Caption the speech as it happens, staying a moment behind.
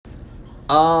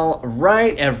All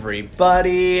right,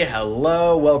 everybody.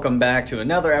 Hello. Welcome back to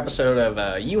another episode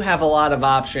of You Have a Lot of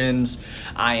Options.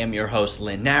 I am your host,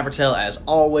 Lynn Navratil. As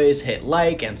always, hit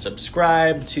like and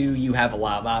subscribe to You Have a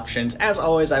Lot of Options. As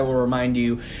always, I will remind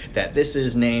you that this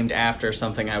is named after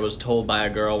something I was told by a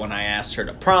girl when I asked her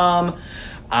to prom,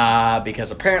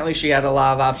 because apparently she had a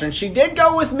lot of options. She did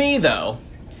go with me, though.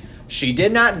 She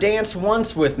did not dance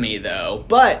once with me, though,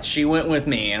 but she went with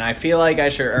me, and I feel like I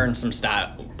should earn some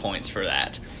style points for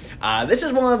that. This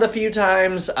is one of the few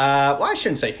times, well, I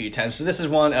shouldn't say few times, but this is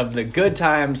one of the good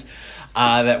times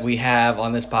that we have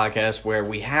on this podcast where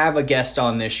we have a guest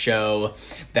on this show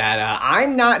that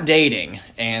I'm not dating,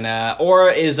 and or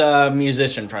is a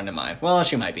musician friend of mine. Well,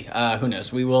 she might be. Who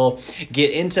knows? We will get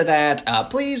into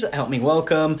that. Please help me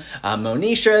welcome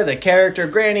Monisha, the character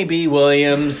Granny B.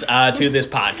 Williams, to this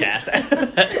podcast.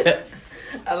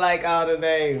 I like all the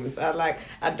names.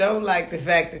 I don't like the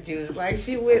fact that you was like,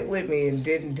 she went with me and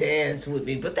didn't dance with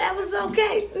me, but that was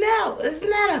okay. No, it's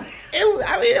not.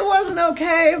 It wasn't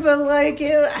okay, but like,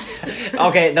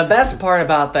 okay, the best part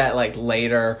about that, like,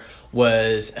 later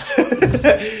was,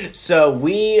 so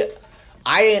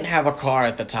I didn't have a car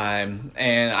at the time,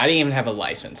 and I didn't even have a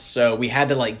license, so we had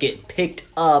to, like, get picked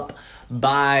up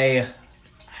by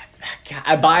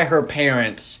her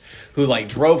parents, who, like,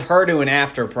 drove her to an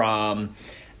after prom,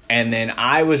 and then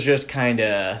I was just kind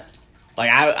of, like,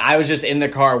 I was just in the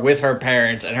car with her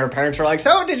parents, and her parents were like,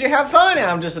 so, did you have fun? And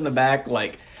I'm just in the back,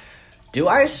 like, do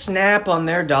I snap on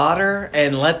their daughter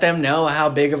and let them know how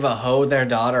big of a hoe their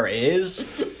daughter is?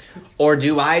 Or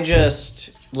do I just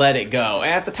let it go?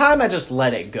 And at the time, I just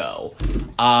let it go.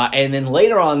 And then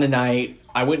later on the night,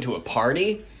 I went to a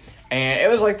party, and it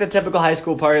was like the typical high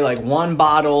school party, like one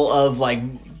bottle of, like,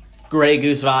 Grey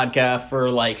Goose vodka for,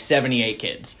 like, 78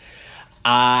 kids.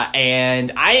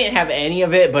 And I didn't have any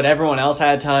of it, but everyone else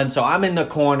had a ton, so I'm in the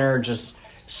corner just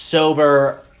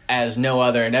sober as no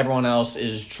other, and everyone else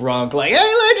is drunk, like, hey,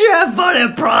 let you have fun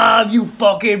at prom, you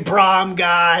fucking prom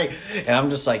guy. And I'm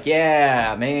just like,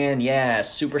 yeah, man, yeah,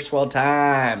 super swell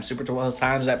times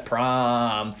at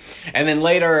prom. And then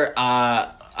later,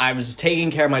 I was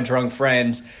taking care of my drunk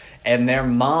friends, and their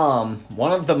mom,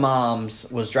 one of the moms,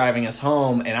 was driving us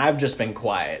home, and I've just been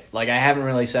quiet. Like, I haven't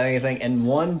really said anything, and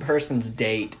one person's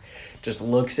date just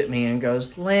looks at me and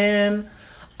goes, Lynn,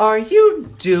 are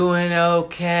you doing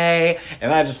okay?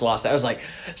 And I just lost it. I was like,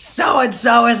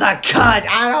 so-and-so is a cunt.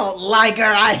 I don't like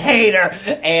her. I hate her.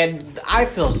 And I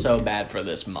feel so bad for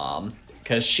this mom,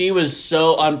 because she was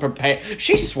so unprepared.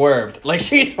 She swerved. Like,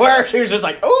 she swerved. She was just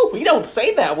like, oh, we don't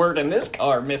say that word in this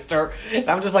car, mister. And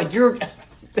I'm just like, Your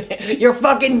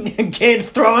fucking kid's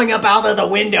throwing up out of the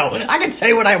window. I can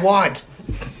say what I want.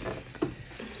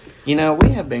 You know, we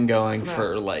have been going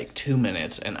for like 2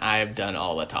 minutes, and I've done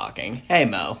all the talking. Hey,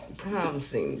 Mo. Prom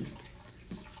seems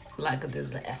like a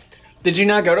disaster. Did you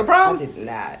not go to prom? I did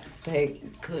not.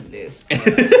 Thank goodness. I'm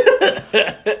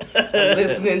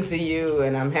listening to you,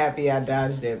 and I'm happy I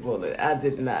dodged that bullet. I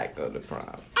did not go to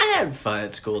prom. I had fun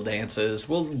at school dances.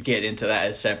 We'll get into that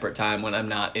at a separate time when I'm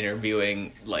not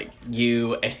interviewing, like,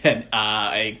 you, and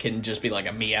it can just be like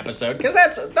a me episode, because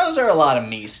those are a lot of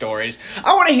me stories.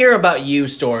 I want to hear about you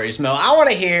stories, Mo. I want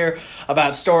to hear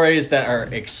about stories that are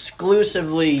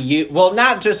exclusively you. Well,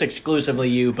 not just exclusively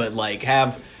you, but, like,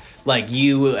 have, like,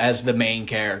 you as the main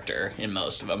character in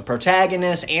most of them.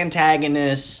 Protagonist,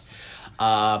 antagonist,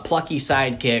 plucky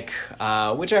sidekick,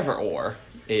 whichever or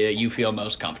you feel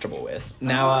most comfortable with.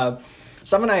 Now,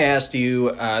 something I asked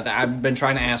you that I've been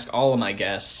trying to ask all of my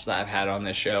guests that I've had on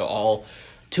this show, all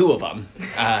 2 of them,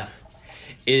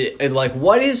 like,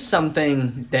 what is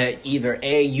something that either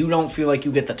A, you don't feel like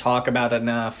you get to talk about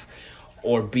enough,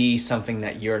 or B, something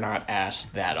that you're not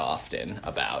asked that often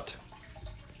about?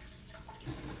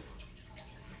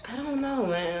 I don't know,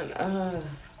 man.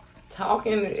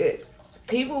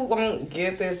 People won't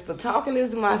get this, but talking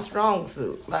is my strong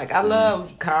suit. Like, I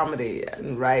love comedy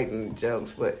and writing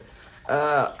jokes, but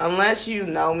unless you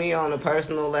know me on a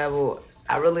personal level,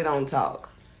 I really don't talk.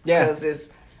 Yeah. Because it's,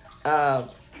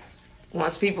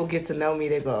 once people get to know me,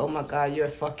 they go, oh my God, you're a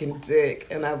fucking dick.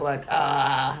 And I'm like,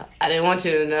 I didn't want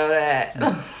you to know that.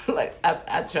 Like,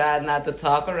 I tried not to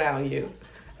talk around you.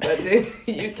 But then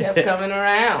you kept coming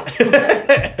around.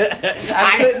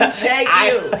 I couldn't shake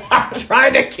you. I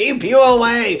tried to keep you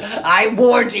away. I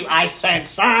warned you. I sent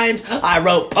signs. I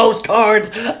wrote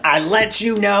postcards. I let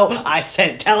you know. I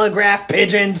sent telegraph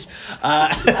pigeons.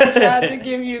 I tried to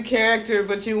give you character,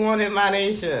 but you wanted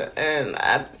Monisha. And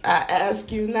I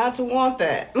asked you not to want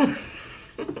that.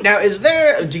 Now,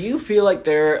 do you feel like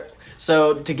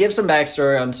So to give some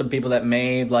backstory on some people that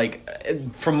made,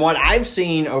 like, from what I've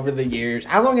seen over the years,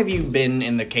 how long have you been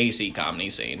in the KC comedy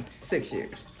scene? 6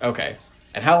 years. Okay.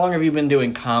 And how long have you been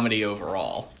doing comedy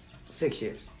overall? 6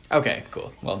 years. Okay,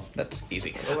 cool. Well, that's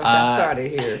easy. Once I started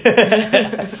here.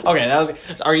 Okay, that was.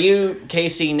 Are you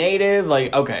KC native?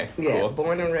 Like, okay, Yeah, cool.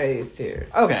 born and raised here.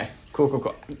 Okay,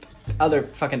 cool. Other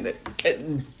fucking.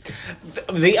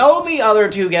 The only other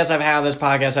two guests I've had on this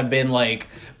podcast have been like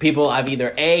people I've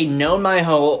either A, known my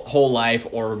whole life,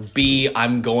 or B,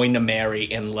 I'm going to marry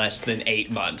in less than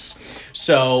 8 months.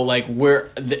 So, like,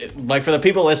 like, for the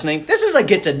people listening, this is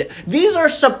a these are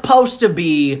supposed to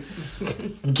be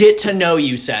get to know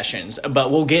you sessions,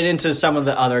 but we'll get into some of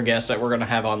the other guests that we're going to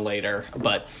have on later.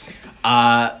 But,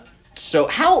 so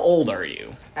how old are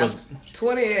you? I'm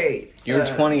 28. You're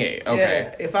 28, okay.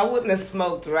 Yeah, if I wouldn't have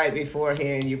smoked right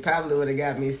beforehand, you probably would have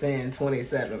got me saying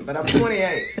 27, but I'm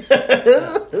 28.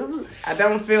 I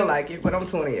don't feel like it, but I'm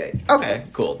 28. Okay,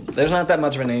 cool. There's not that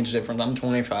much of an age difference. I'm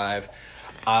 25.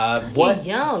 What?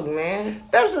 You're young, man.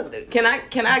 Can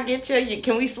I get you?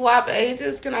 Can we swap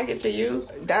ages? Can I get you?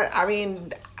 I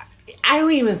mean, I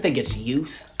don't even think it's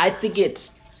youth. I think it's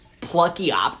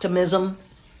plucky optimism.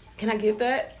 Can I get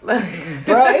that? Bro,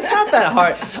 it's not that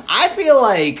hard. I feel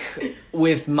like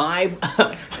with my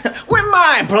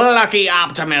plucky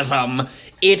optimism,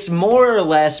 it's more or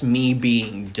less me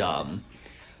being dumb.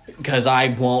 Because I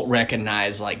won't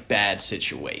recognize, like, bad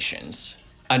situations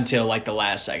until, like, the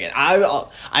last second.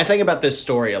 I think about this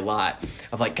story a lot.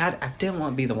 Of like, God, I didn't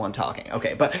want to be the one talking.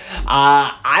 Okay, but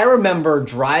I remember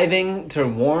driving to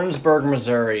Warrensburg,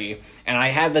 Missouri, and I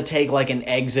had to take, like, an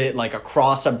exit, like,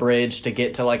 across a bridge to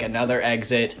get to, like, another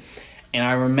exit. And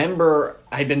I remember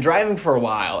I'd been driving for a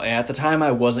while, and at the time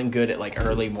I wasn't good at, like,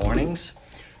 early mornings.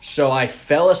 So I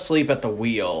fell asleep at the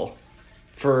wheel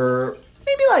for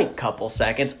maybe, like, a couple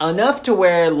seconds. Enough to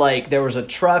where, like, there was a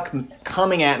truck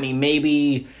coming at me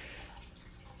maybe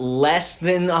less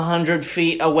than 100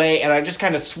 feet away, and I just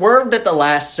kind of swerved at the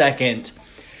last second.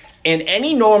 And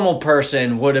any normal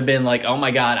person would have been like, oh my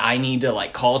God, I need to,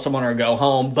 like, call someone or go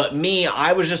home. But me,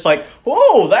 I was just like,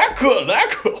 oh, that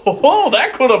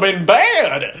could have been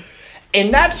bad.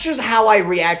 And that's just how I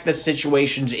react to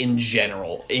situations in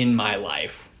general in my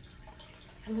life.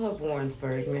 I love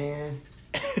Warrensburg, man.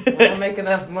 When I make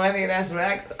enough money, that's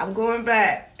right. I'm going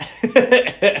back.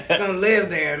 Just gonna live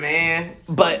there, man.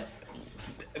 But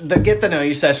the get to know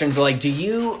you sessions, like,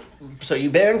 so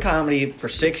you've been in comedy for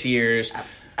 6 years.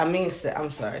 I'm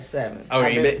sorry, 7.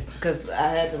 Okay, because I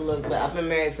had to look back. I've been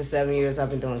married for 7 years. I've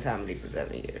been doing comedy for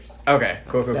 7 years. Okay,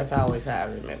 cool. That's always how I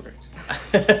remember.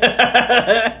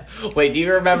 Wait, do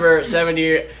you remember 7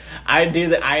 years? I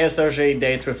associate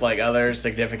dates with, like, other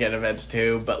significant events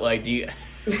too, but, like, do you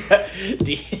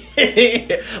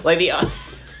like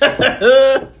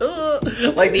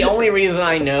the only reason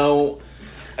I know,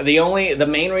 the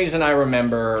main reason I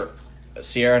remember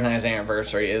Sierra and I's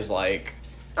anniversary is, like,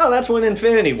 oh, that's when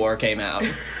Infinity War came out.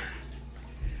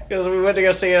 Because we went to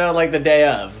go see it on, like, the day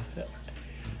of.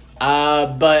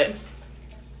 But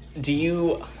do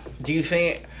you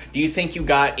think you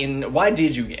got in? Why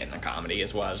did you get into comedy?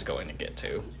 Is what I was going to get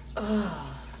to. I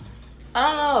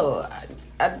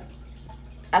don't know.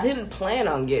 I didn't plan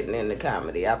on getting into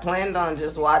comedy. I planned on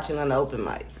just watching an open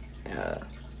mic.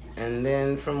 And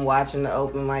then from watching the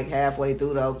open mic, halfway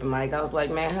through the open mic, I was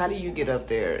like, man, how do you get up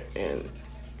there and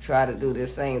try to do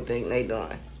this same thing they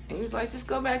doing? And he was like, just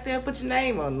go back there and put your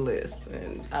name on the list.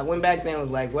 And I went back there and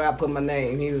was like, where I put my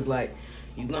name? He was like,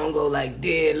 you gonna go, like,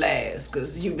 dead last,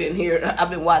 because you've been here, I've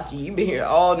been watching you, been here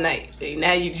all night. And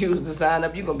now you choose to sign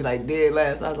up, you're gonna be like dead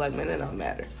last. I was like, man, that don't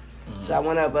matter. So I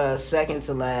went up second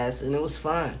to last, and it was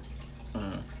fun.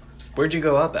 Where'd you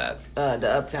go up at? The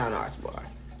Uptown Arts Bar.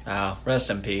 Oh, rest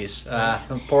in peace.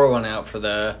 Pour one out for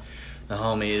the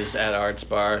homies at Arts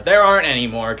Bar. There aren't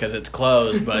anymore because it's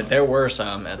closed, but there were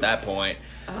some at that point.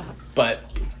 But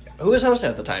who was hosting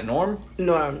at the time? Norm?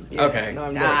 Norm. Yeah, okay.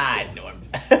 Norm. Norm.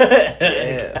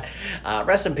 Yeah.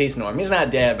 Rest in peace, Norm. He's not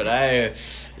dead, but I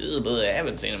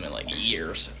haven't seen him in, like,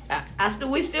 years.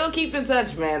 We still keep in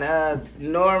touch, man.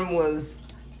 Norm was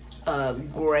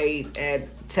great at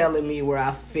telling me where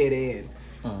I fit in.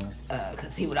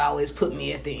 Because he would always put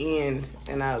me at the end.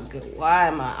 And I would go, why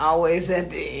am I always at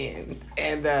the end?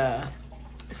 And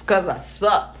it's because I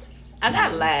sucked. I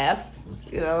got laughs,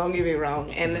 don't get me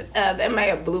wrong. And that may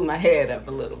have blew my head up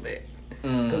a little bit.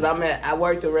 Because I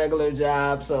worked a regular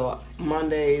job, so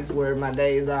Mondays were my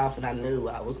days off, and I knew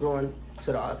I was going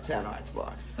to the Uptown Arts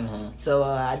Bar. So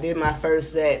I did my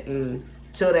first set, and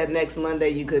till that next Monday,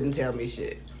 you couldn't tell me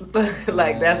shit.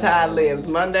 Like, that's how I lived.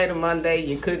 Monday to Monday,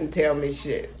 you couldn't tell me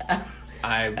shit.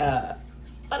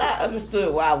 But I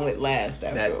understood why I went last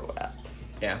after a while.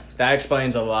 Yeah, that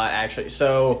explains a lot, actually.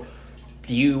 So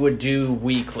you would do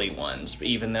weekly ones,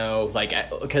 even though, like,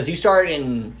 because you started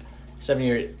in 7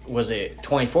 years, was it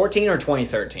 2014 or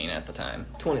 2013 at the time?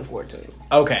 2014.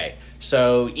 Okay,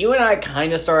 so you and I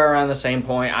kind of started around the same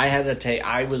point.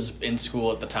 I was in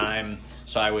school at the time,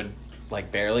 so I would, like,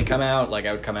 barely come out. Like,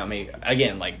 I would come out,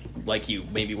 again, like you,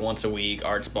 maybe once a week,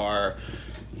 Arts Bar,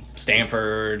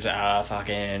 Stanford's,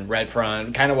 fucking Red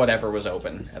Front, kind of whatever was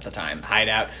open at the time,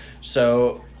 Hideout.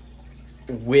 So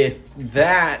with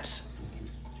that,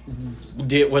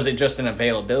 was it just an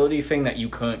availability thing that you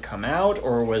couldn't come out,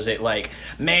 or was it like,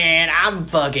 man, I'm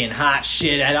fucking hot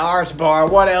shit at Arts Bar,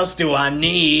 what else do I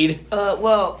need?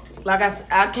 Well, like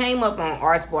I came up on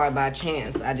Arts Bar by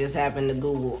chance. I just happened to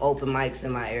Google open mics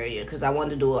in my area because I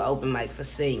wanted to do an open mic for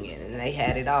singing, and they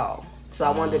had it all. So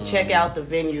I wanted to check out the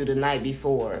venue the night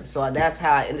before. So that's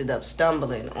how I ended up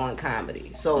stumbling on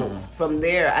comedy. So from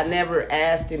there, I never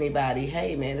asked anybody,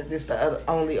 hey, man, is this the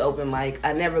only open mic?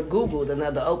 I never Googled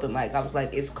another open mic. I was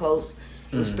like, it's close.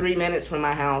 It was 3 minutes from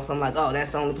my house. I'm like, oh, that's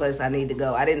the only place I need to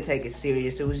go. I didn't take it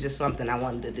serious. It was just something I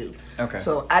wanted to do. Okay.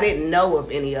 So I didn't know of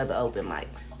any other open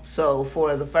mics. So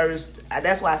for the first,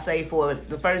 that's why I say for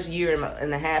the first year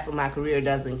and a half of my career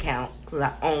doesn't count because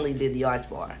I only did the Arts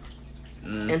Bar.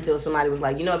 Until somebody was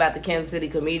like, you know about the Kansas City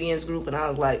Comedians Group? And I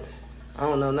was like, I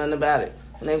don't know nothing about it.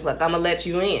 And they was like, I'm going to let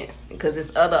you in because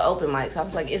it's other open mics. I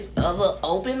was like, it's other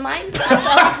open mics?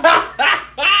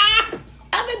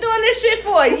 I've been doing this shit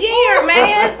for a year,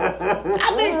 man.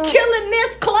 I've been killing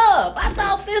this club. I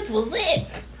thought this was it.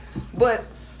 But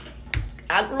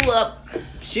I grew up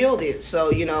shielded, so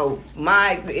you know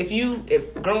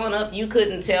if growing up you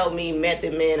couldn't tell me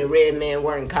Method Man and Red Man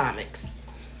weren't comics.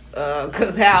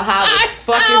 Cause how was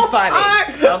fucking funny,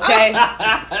 okay?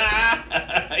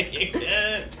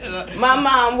 My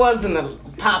mom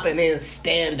wasn't popping in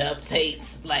stand-up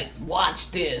tapes like, watch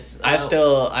this. I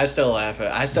still laugh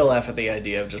at the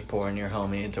idea of just pouring your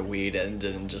homie into weed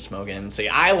and just smoking and see.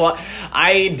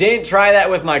 I didn't try that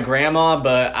with my grandma,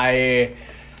 but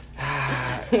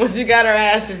when she got her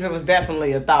ashes, it was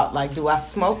definitely a thought. Like, do I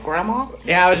smoke, Grandma?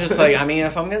 Yeah, I was just like, I mean,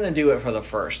 if I'm gonna do it for the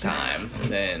first time,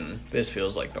 then this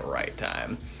feels like the right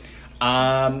time.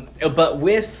 But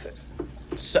with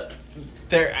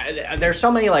there's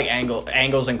so many like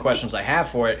angles and questions I have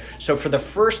for it. So for the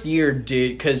first year,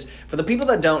 because for the people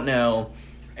that don't know,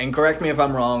 and correct me if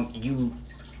I'm wrong,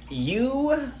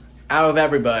 you out of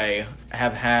everybody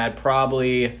have had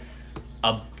probably,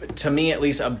 to me at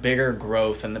least, a bigger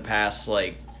growth in the past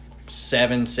like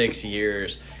 6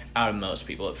 years out of most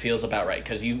people. It feels about right,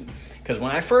 because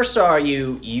when I first saw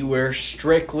you were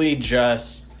strictly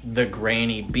just the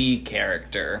Granny B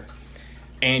character,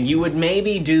 and you would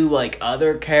maybe do like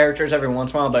other characters every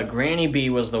once in a while, but Granny B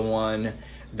was the one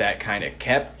that kind of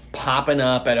kept popping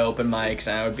up at open mics,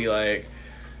 and I would be like,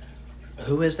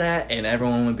 who is that? And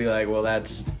everyone would be like, well,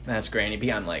 that's Granny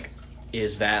B. I'm like,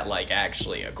 is that like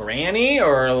actually a granny,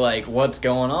 or like what's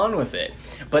going on with it?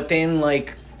 But then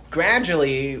like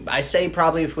gradually, I say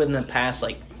probably within the past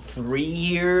like 3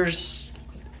 years,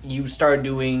 you start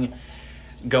going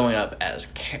up as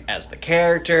the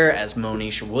character, as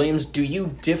Monisha Williams. Do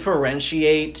you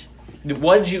differentiate?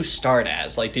 What did you start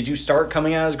as? Like, did you start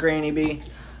coming out as Granny B?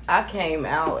 I came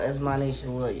out as Monisha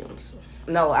Williams.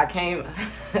 No, I came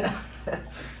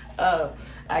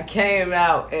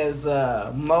out as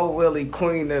Mo Willie,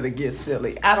 Queen of the Get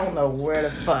Silly. I don't know where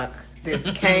the fuck this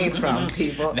came from,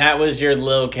 people. That was your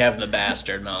Lil Kev the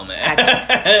Bastard moment. I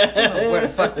don't know where the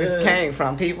fuck this came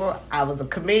from, people. I was a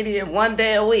comedian 1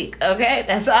 day a week, okay?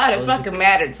 That's all that fucking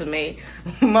mattered to me.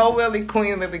 Mo Willie,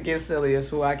 Queen of the Get Silly is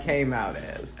who I came out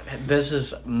as. This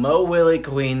is Mo Willie,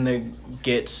 Queen that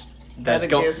gets... That's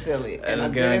going to get silly. And I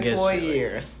did it for a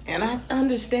year. And I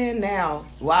understand now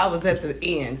why I was at the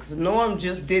end. Because Norm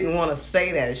just didn't want to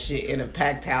say that shit in a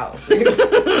packed house. There's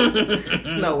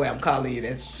no way I'm calling you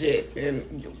that shit.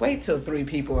 And wait till 3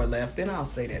 people are left. Then I'll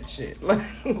say that shit.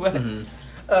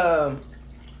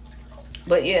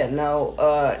 But yeah, no.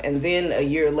 And then a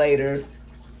year later,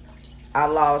 I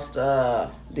lost the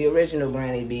original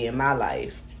Granny B in my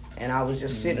life. And I was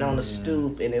just sitting on the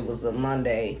stoop. And it was a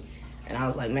Monday. And I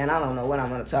was like, man, I don't know what I'm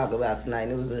going to talk about tonight.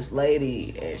 And it was this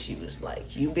lady, and she was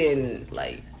like, you've been,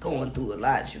 like, going through a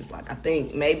lot. She was like, I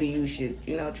think maybe you should,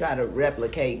 try to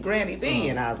replicate Granny B.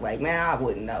 And I was like, man, I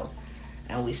wouldn't know.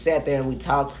 And we sat there and we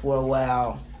talked for a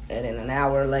while. And then an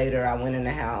hour later, I went in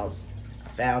the house. I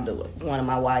found one of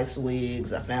my wife's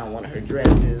wigs. I found one of her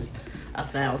dresses. I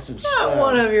found some Not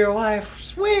one of your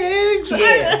wife's wigs.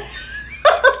 Yeah.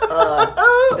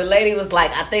 The lady was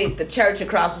like, I think the church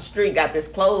across the street got this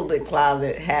clothing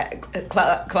closet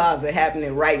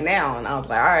happening right now. And I was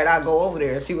like, all right, I'll go over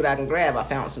there and see what I can grab. I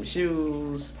found some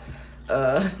shoes.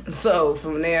 So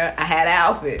from there, I had an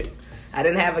outfit. I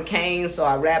didn't have a cane, so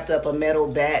I wrapped up a metal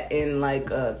bat in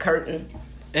like a curtain.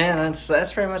 Yeah,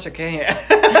 that's pretty much a cane.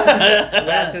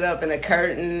 Wrapped it up in a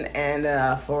curtain,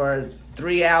 and for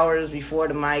 3 hours before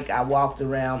the mic, I walked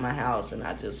around my house and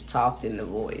I just talked in the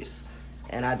voice.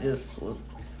 And I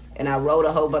wrote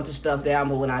a whole bunch of stuff down,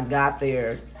 but when I got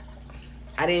there,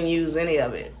 I didn't use any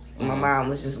of it. Mm-hmm. My mind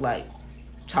was just like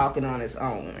talking on its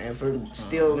own. And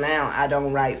still now, I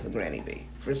don't write for Granny B.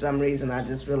 For some reason, I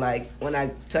just feel like when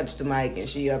I touch the mic and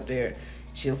she up there,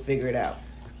 she'll figure it out.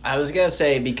 I was going to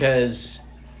say, because,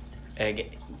 and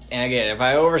again, if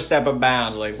I overstep a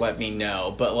bounds, like, let me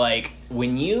know. But, like,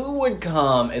 when you would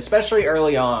come, especially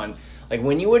early on, like,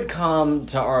 when you would come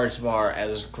to Arts Bar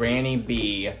as Granny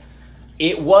B,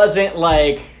 it wasn't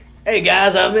like, hey,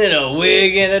 guys, I'm in a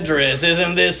wig and a dress.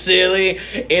 Isn't this silly?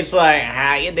 It's like,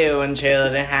 how you doing,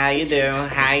 children? How you doing?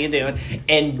 How you doing?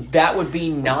 And that would be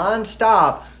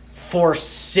nonstop for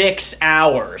 6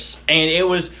 hours. And it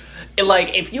was,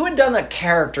 like, if you had done the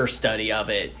character study of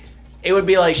it, it would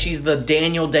be like she's the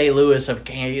Daniel Day-Lewis of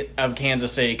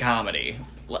Kansas City comedy.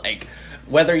 Like,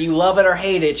 whether you love it or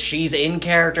hate it, she's in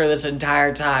character this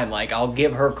entire time. Like, I'll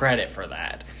give her credit for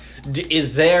that.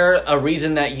 Is there a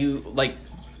reason that you, like,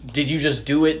 did you just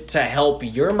do it to help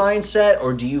your mindset,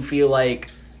 or do you feel like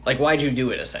why'd you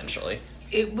do it, essentially?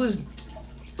 It was,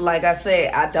 like I say,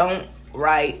 I don't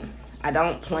write, I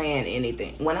don't plan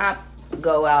anything. When I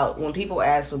go out, when people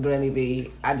ask for Granny B,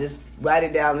 I just write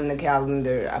it down in the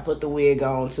calendar. I put the wig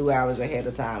on 2 hours ahead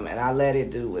of time, and I let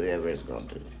it do whatever it's going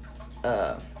to do.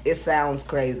 It sounds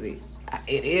crazy.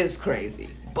 It is crazy,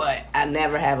 but I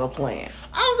never have a plan.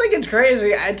 I don't think it's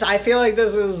crazy. I feel like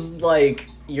this is, like,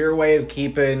 your way of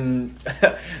keeping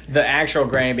the actual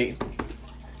Granny B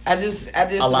I just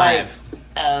alive.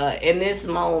 Like, in this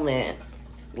moment,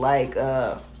 like,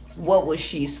 what would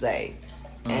she say?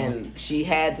 Mm-hmm. And she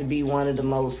had to be one of the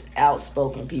most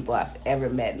outspoken people I've ever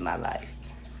met in my life.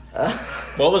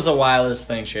 What was the wildest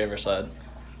thing she ever said?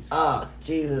 Oh,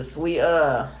 Jesus.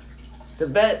 I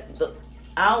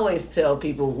always tell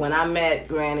people, when I met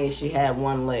Granny, she had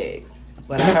one leg.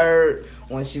 But I heard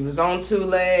when she was on 2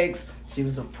 legs, she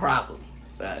was a problem.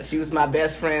 She was my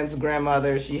best friend's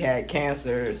grandmother. She had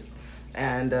cancer,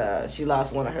 and she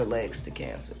lost one of her legs to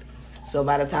cancer. So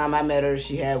by the time I met her,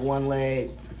 she had 1 leg.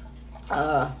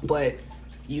 But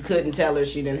you couldn't tell her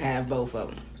she didn't have both of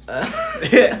them.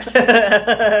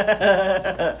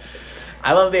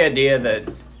 I love the idea that,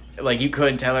 like, you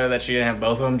couldn't tell her that she didn't have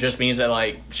both of them. Just means that,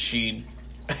 like, she's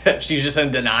just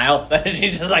in denial.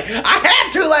 She's just like, I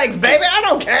have 2 legs, baby. I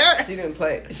don't care. She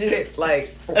didn't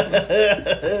like.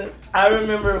 I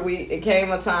remember it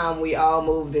came a time we all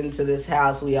moved into this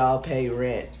house. We all paid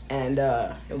rent, and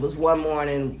it was one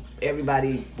morning. We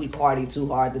partied too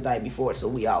hard the night before, so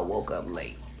we all woke up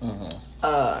late. Mm-hmm.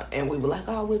 And we were like,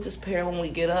 oh, we'll just pair when we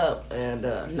get up. And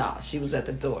she was at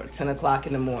the door, 10 o'clock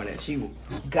in the morning. She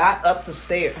got up the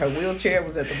stairs. Her wheelchair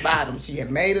was at the bottom. She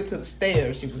had made it to the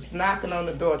stairs. She was knocking on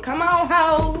the door. Come on,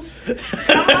 hoes.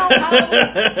 Come on, hoes.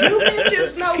 You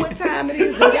bitches know what time it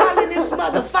is. And y'all in this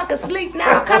motherfucker sleep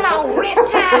now. Come on,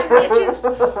 rent time, bitches.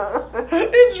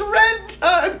 It's rent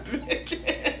time,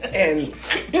 bitches. And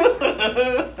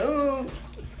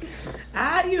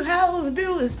all you hoes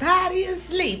do is party and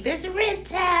sleep. It's rent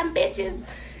time, bitches.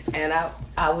 And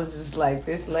I was just like,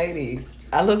 this lady.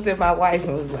 I looked at my wife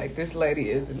and was like, this lady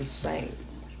is insane.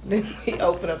 Then we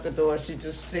opened up the door. She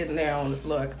just sitting there on the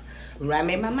floor. Run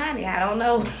me my money. I don't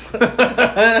know.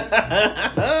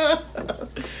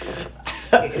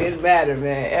 It didn't matter,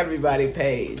 man. Everybody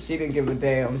paid. She didn't give a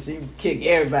damn. She kicked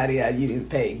everybody out. You didn't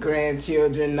pay.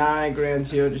 Grandchildren, 9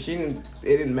 grandchildren.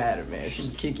 It didn't matter, man. She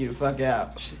would kick you the fuck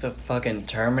out. She's the fucking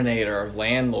Terminator of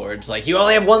landlords. Like, you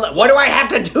only have 1. What do I have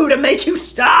to do to make you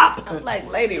stop? I'm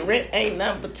like, lady, rent ain't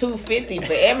nothing but $250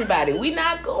 for everybody. We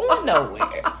not going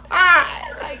nowhere.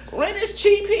 Like, rent is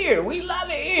cheap here. We love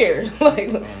it here.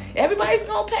 Like, everybody's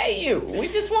gonna pay you. We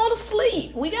just want to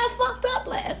sleep. We got fucked up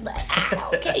last night.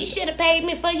 Okay, you should have paid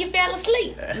me before you fell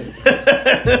asleep.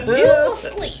 You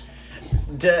asleep.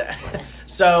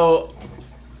 So,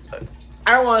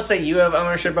 I don't want to say you have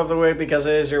ownership of the wig because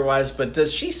it is your wife's, but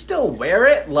does she still wear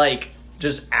it, like,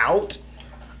 just out?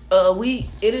 I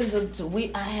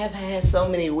have had so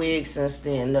many wigs since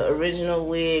then. The original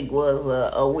wig was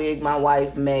a wig my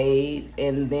wife made,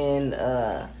 and then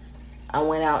I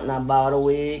went out and I bought a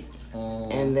wig,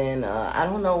 and then I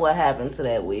don't know what happened to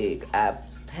that wig. I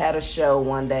had a show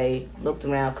one day, looked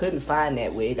around, couldn't find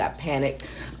that wig. I panicked,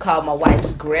 called my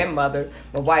wife's grandmother.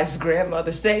 My wife's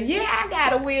grandmother said, yeah, I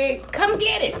got a wig, come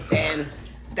get it. And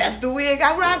that's the wig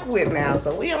I rock with now.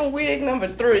 So we on wig number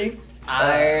 3.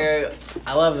 I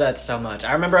love that so much.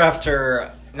 I remember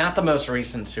after, not the most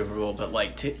recent Super Bowl, but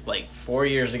like 4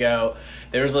 years ago,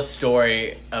 there was a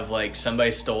story of like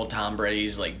somebody stole Tom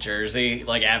Brady's like jersey,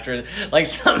 like after like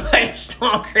somebody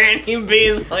stole Granny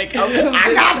B's like,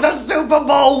 I got the Super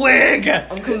Bowl wig.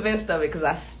 I'm convinced of it because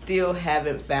I still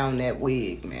haven't found that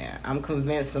wig, man. I'm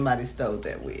convinced somebody stole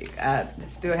that wig. I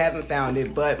still haven't found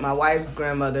it, but my wife's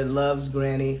grandmother loves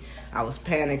Granny. I was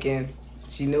panicking.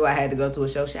 She knew I had to go to a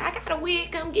show. She said, I got a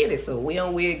wig, come get it. So we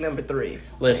on wig number 3.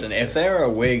 Listen, if there are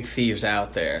wig thieves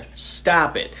out there,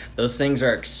 stop it. Those things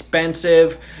are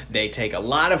expensive. They take a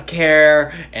lot of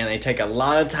care, and they take a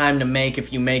lot of time to make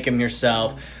if you make them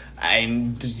yourself.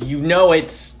 And you know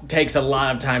it takes a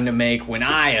lot of time to make when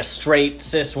I, a straight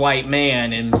cis white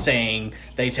man, am saying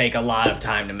they take a lot of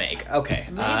time to make. Okay.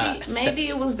 Maybe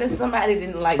it was that somebody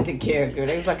didn't like the character.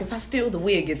 They was like, if I steal the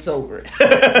wig, it's over it.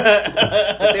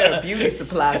 But there are beauty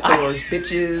supply stores,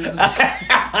 bitches.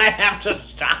 I have to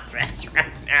stop this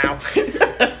right now.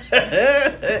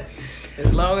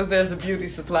 As long as there's a beauty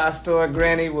supply store,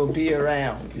 Granny will be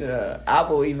around. I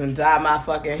will even dye my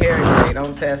fucking hair gray.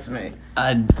 Don't test me.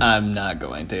 I'm not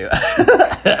going to.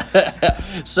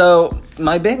 So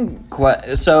my big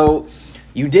so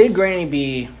you did Granny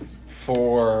B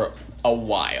for a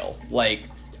while. Like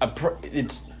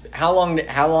it's how long?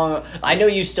 I know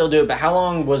you still do it, but how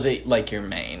long was it like your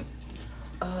main?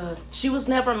 She was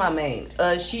never my main.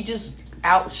 She just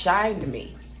outshined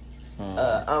me.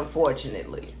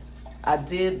 Unfortunately. I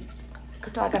did,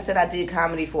 because like I said, I did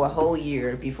comedy for a whole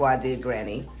year before I did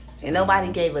Granny. And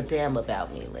nobody gave a damn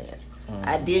about me, Lynn.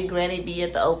 I did Granny B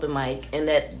at the open mic. And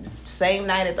that same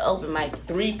night at the open mic,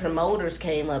 3 promoters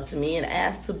came up to me and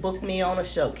asked to book me on a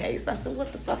showcase. I said,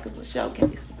 what the fuck is a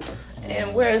showcase?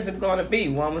 And where is it going to be?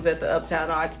 One was at the Uptown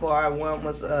Arts Bar, one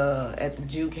was at the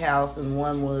Juke House, and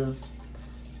one was,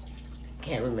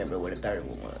 can't remember where the third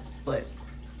one was. But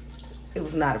it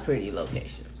was not a pretty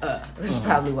location. This is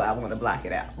probably why I want to block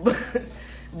it out.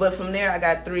 But from there, I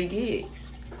got 3 gigs,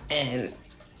 and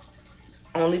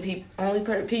only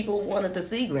people wanted to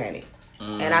see Granny,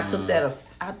 and I took that.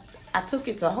 I took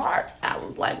it to heart. I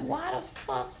was like, why the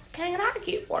fuck can't I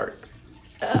get work?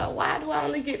 Why do I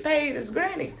only get paid as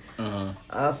Granny? So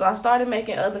I started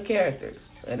making other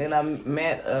characters, and then I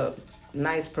met a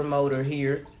nice promoter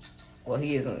here. Well,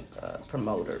 he isn't a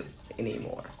promoter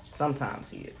anymore. Sometimes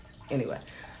he is. Anyway,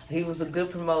 he was a good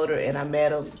promoter, and I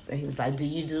met him, and he was like, do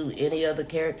you do any other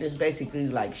characters? Basically,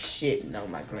 like, shitting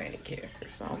on my Granny character.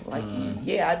 So I was like,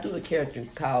 yeah, I do a character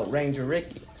called Ranger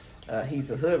Ricky. He's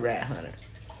a hood rat hunter.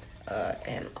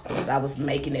 And, of course, I was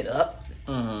making it up.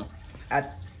 I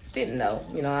didn't know.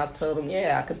 You know, I told him,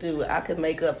 yeah, I could do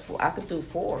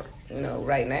 4,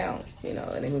 right now.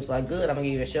 And he was like, good, I'm going to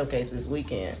give you a showcase this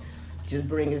weekend. Just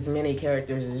bring as many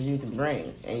characters as you can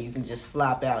bring, and you can just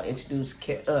flop out, introduce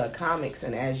comics,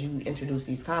 and as you introduce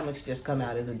these comics, just come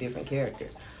out as a different character.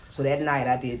 So that night,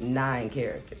 I did 9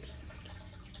 characters.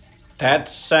 That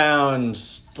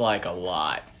sounds like a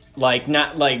lot. Like,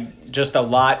 not like just a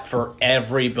lot for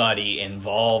everybody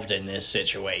involved in this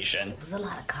situation. It was a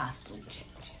lot of costume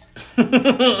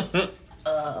changes.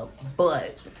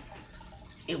 But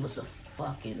it was a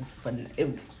fucking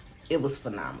it was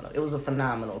phenomenal. It was a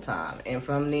phenomenal time. And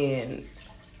from then,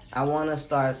 I want to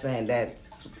start saying that's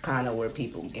kind of where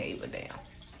people gave a damn.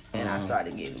 And I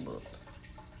started getting booked.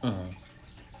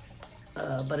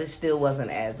 But it still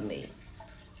wasn't as me.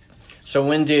 So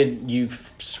when did you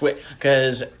switch?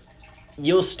 Because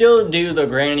you'll still do the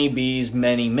Granny B's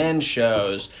Many Men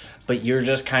shows, but you're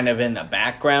just kind of in the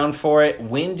background for it.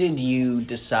 When did you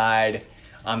decide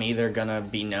I'm either going to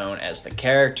be known as the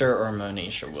character or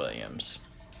Monisha Williams?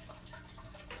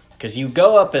 Because you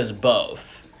go up as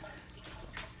both.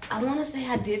 I want to say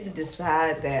I didn't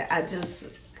decide that.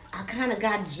 I kind of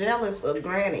got jealous of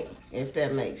Granny, if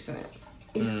that makes sense.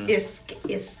 It's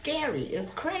scary.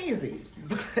 It's crazy.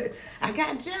 But I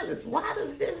got jealous. Why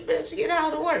does this bitch get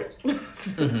out of work?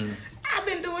 I've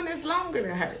been doing this longer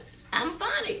than her. I'm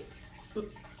funny.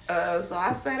 So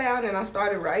I sat down and I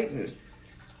started writing.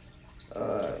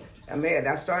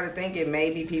 I started thinking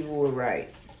maybe people would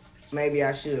write. Maybe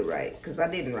I should write, because I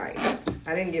didn't write.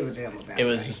 I didn't give a damn about it.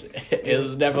 It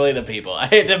was definitely the people. I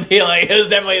hate to be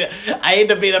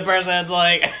the person that's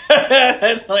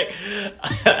like,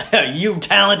 you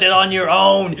talented on your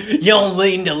own. You don't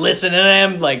need to listen to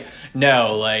them. Like,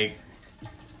 no, like,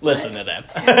 listen to them.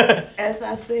 As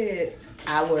I said,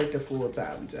 I worked a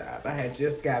full-time job. I had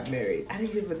just got married.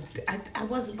 I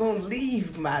wasn't going to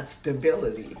leave my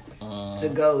stability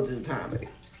to go do comedy.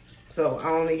 So I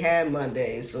only had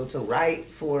Mondays. So to write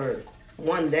for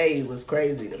one day was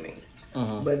crazy to me.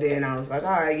 But then I was like,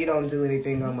 all right, you don't do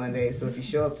anything on Monday. So if you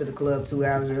show up to the club 2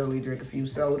 hours early, drink a few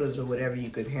sodas or whatever, you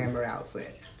could hammer out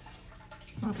sets.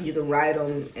 You can write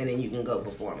them and then you can go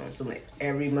perform them. So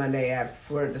every Monday,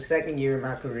 for the second year of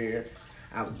my career,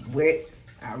 I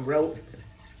wrote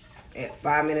at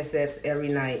 5-minute sets every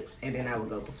night, and then I would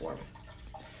go perform.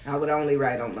 I would only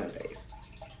write on Mondays.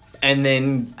 And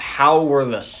then how were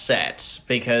the sets?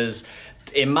 Because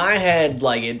in my head,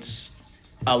 like, it's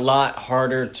a lot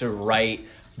harder to write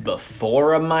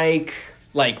before a mic,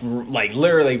 like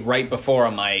literally right before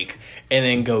a mic, and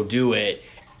then go do it,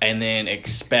 and then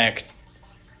expect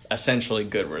essentially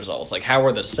good results. Like, how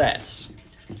were the sets?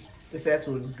 The sets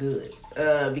were good.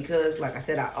 Because, like I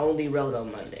said, I only wrote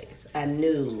on Mondays. I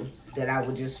knew that I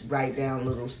would just write down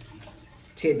little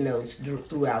tid notes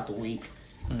throughout the week,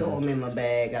 throw them in my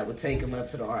bag. I would take them up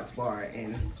to the arts bar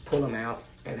and pull them out,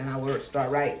 and then I would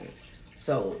start writing.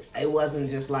 So it wasn't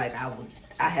just like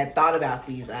I had thought about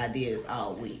these ideas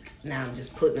all week. Now I'm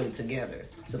just putting them together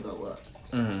to go up.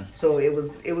 So it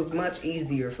was much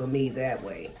easier for me that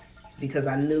way because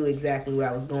I knew exactly where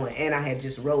I was going, and I had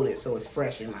just wrote it, so it's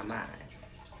fresh in my mind.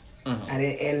 And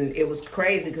it was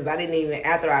crazy because I didn't even,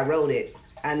 after I wrote it,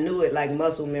 I knew it like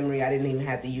muscle memory. I didn't even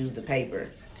have to use the paper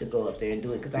to go up there and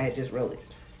do it because I had just wrote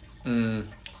it.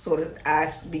 So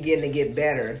I began to get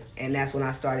better, and that's when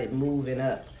I started moving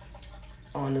up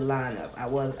on the lineup.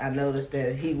 I noticed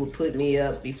that he would put me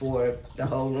up before the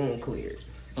whole room cleared.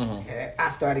 And I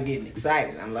started getting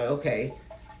excited. I'm like, okay,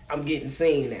 I'm getting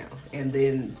seen now. And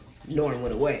then Norm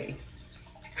went away.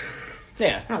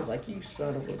 Yeah. I was like, you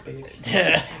son of a bitch.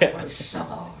 I worked so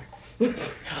hard.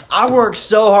 I worked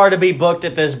so hard to be booked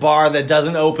at this bar that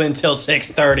doesn't open until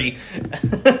 6:30.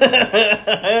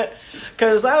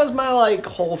 Because that was my, like,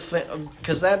 whole thing.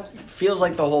 Because that feels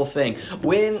like the whole thing.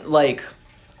 When, like,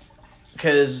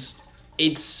 because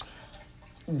it's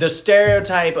the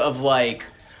stereotype of, like,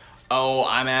 oh,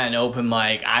 I'm at an open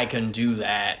mic, I can do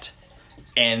that.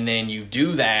 And then you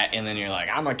do that, and then you're like,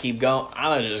 I'm going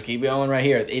to just keep going right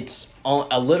here. It's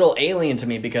a little alien to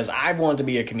me because I've wanted to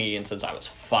be a comedian since I was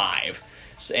 5.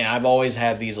 And I've always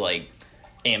had these, like,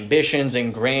 ambitions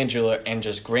and grandeur and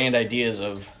just grand ideas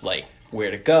of, like,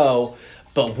 where to go.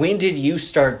 But when did you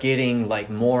start getting, like,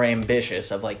 more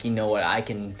ambitious of, like, you know what, I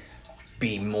can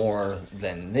be more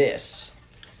than this?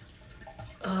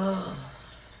 I'm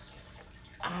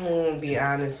going to be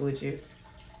honest with you.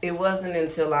 It wasn't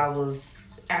until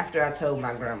after I told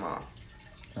my grandma.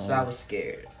 So I was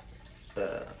scared.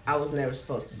 I was never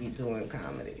supposed to be doing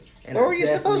comedy. And what were you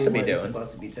supposed to be doing? I wasn't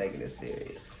supposed to be taking it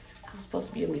serious. I was supposed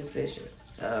to be a musician.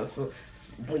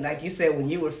 Like you said, when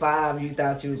you were 5, you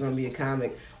thought you were going to be a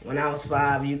comic. When I was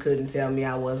 5, you couldn't tell me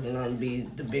I wasn't going to be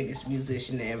the biggest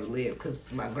musician to ever live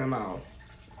because my grandma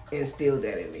instilled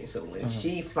that in me. So when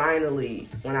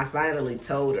when I finally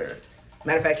told her,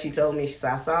 matter of fact, she told me, she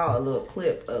said, I saw a little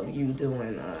clip of you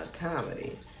doing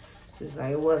comedy. She's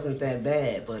like, it wasn't that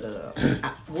bad, but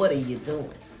what are you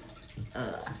doing?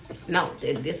 No,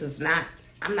 this is not,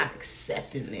 I'm not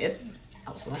accepting this.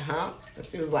 I was like, huh? And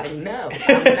she was like, no,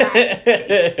 I'm not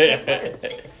accepting what is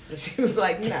this? And she was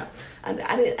like, no, I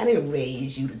didn't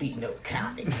raise you to be no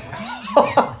comic.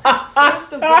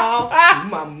 First of all,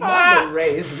 my mother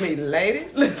raised me, lady.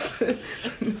 Listen.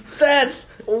 That's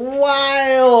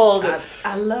wild.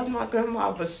 I love my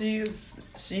grandma, but she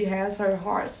has her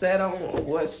heart set on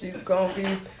what she's gonna be,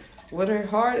 what her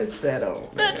heart is set on.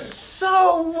 Man. That's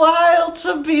so wild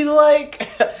to be like,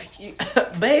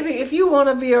 baby, if you want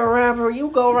to be a rapper, you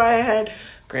go right ahead.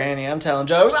 Granny, I'm telling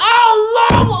jokes. Oh,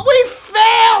 Lord,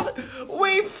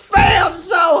 we failed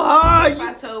so hard. If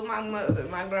I told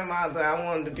my grandmother I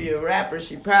wanted to be a rapper,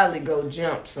 she'd probably go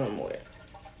jump somewhere.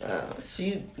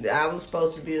 I was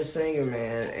supposed to be a singer,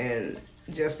 man, and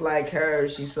just like her,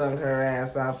 she sung her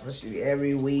ass off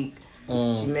every week.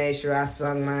 She made sure I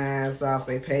sung my ass off.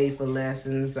 They paid for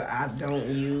lessons I don't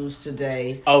use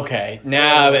today. Okay,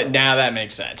 now that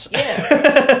makes sense.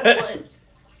 Yeah, but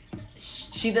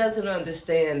she doesn't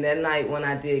understand. That night when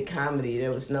I did comedy,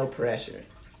 there was no pressure.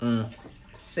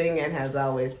 Singing has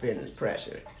always been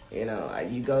pressure. You know,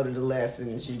 you go to the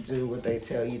lessons, you do what they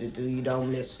tell you to do. You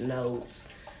don't miss notes.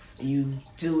 You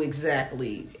do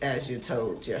exactly as you're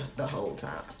told the whole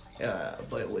time.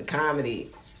 But with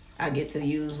comedy, I get to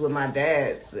use what my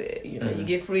dad said. You know, you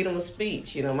get freedom of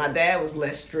speech. You know, my dad was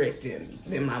less strict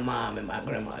than my mom and my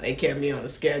grandma. They kept me on the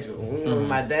schedule.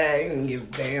 My dad didn't give a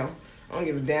damn. I don't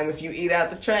give a damn if you eat out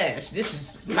the trash. This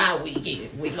is my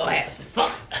weekend. We gonna have some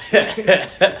fun.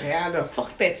 Yeah,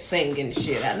 fuck that singing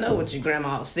shit. I know what your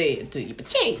grandma said to you,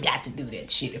 but you ain't got to do that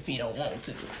shit if you don't want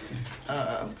to.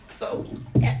 So,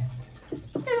 yeah.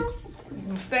 You know,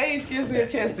 the stage gives me a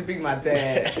chance to be my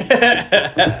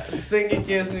dad. Singing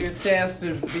gives me a chance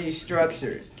to be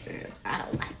structured. I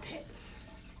don't like that.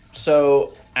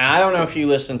 So, I don't know if you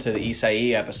listened to the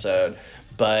Isai episode,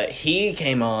 but he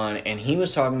came on and he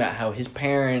was talking about how his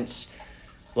parents,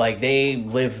 like, they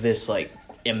live this, like,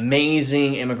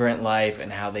 amazing immigrant life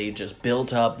and how they just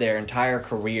built up their entire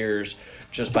careers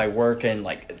just by working,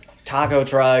 like, taco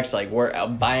trucks, like,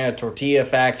 buying a tortilla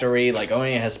factory, like,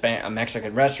 owning a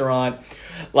Mexican restaurant.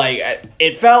 Like,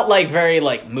 it felt, like, very,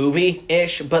 like,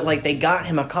 movie-ish, but, like, they got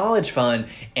him a college fund,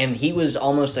 and he was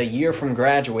almost a year from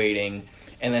graduating,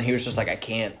 and then he was just like, I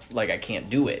can't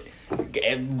do it.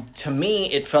 And to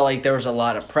me, it felt like there was a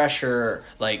lot of pressure,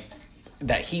 like,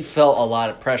 that he felt a lot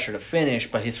of pressure to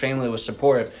finish, but his family was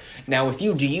supportive. Now, with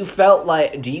you, do you feel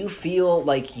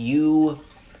like you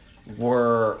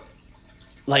were,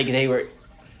 like,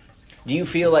 do you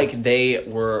feel like they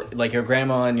were, like, your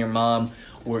grandma and your mom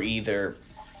were either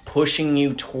pushing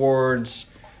you towards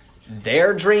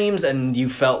their dreams and you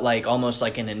felt like almost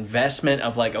like an investment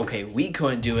of like, okay, we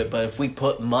couldn't do it, but if we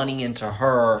put money into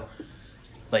her,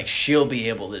 like, she'll be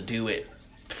able to do it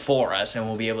for us and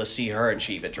we'll be able to see her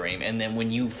achieve a dream? And then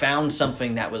when you found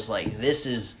something that was like, this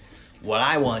is what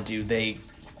I want to do,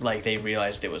 they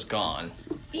realized it was gone.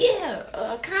 Yeah,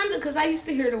 kind of, because I used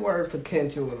to hear the word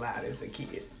potential a lot as a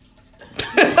kid.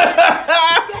 You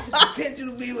got the potential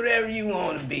to be whatever you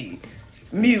want to be.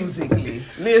 Musically.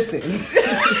 Listen.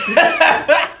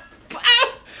 I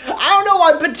don't know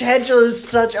why potential is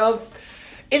such a...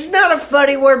 It's not a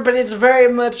funny word, but it's very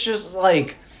much just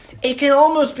like... It can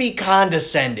almost be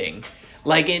condescending.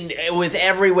 Like, with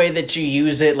every way that you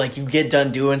use it, like, you get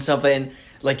done doing something...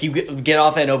 Like, you get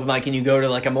off at an open mic and you go to,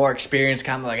 like, a more experienced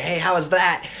comic, like, hey, how was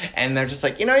that? And they're just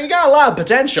like, you got a lot of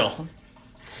potential.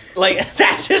 Like,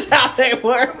 that's just how they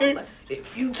work.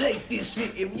 If you take this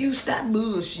shit, if you stop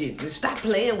bullshit and stop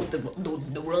playing with the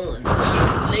runs and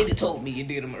shit, the lady told me you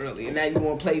did them earlier, and now you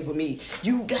want to play for me.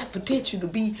 You got potential to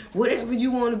be whatever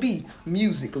you want to be,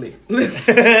 musically. She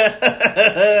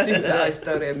would always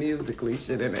throw that musically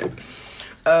shit in there.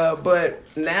 But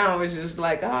now it's just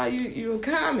like, you a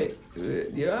comic.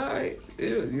 You're alright.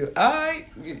 You're alright.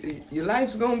 Your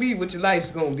life's gonna be what your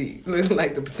life's gonna be.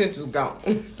 Like the potential's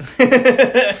gone.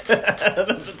 The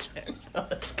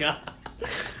potential's gone.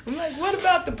 I'm like, what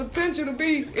about the potential to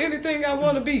be anything I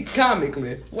want to be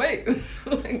comically? Wait.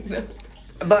 Like, no.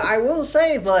 But I will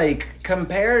say, like,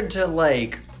 compared to,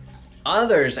 like,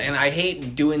 others, and I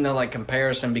hate doing the, like,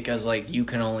 comparison because, like, you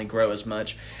can only grow as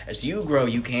much as you grow.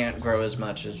 You can't grow as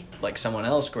much as, like, someone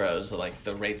else grows, like,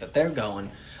 the rate that they're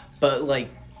going. But, like,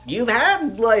 you've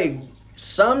had, like,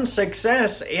 some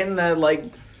success in the, like,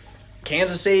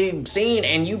 Kansas City scene,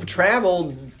 and you've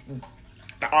traveled,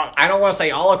 I don't want to say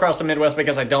all across the Midwest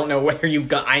because I don't know where you've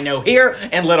got. I know here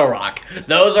and Little Rock.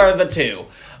 Those are the two.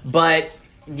 But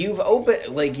you've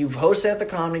hosted at the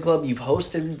Comedy Club, you've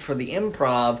hosted for the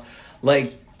Improv.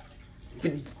 Like,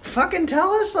 fucking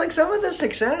tell us, like, some of the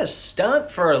success.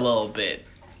 Stunt for a little bit.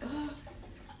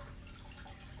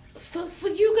 For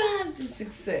you guys, the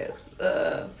success.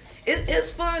 It's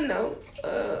fun, though.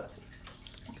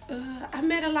 I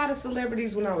met a lot of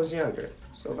celebrities when I was younger.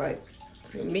 So, like,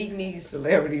 meeting these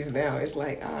celebrities now, it's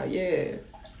like, yeah.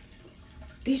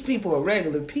 These people are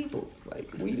regular people. Like,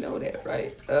 we know that,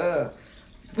 right?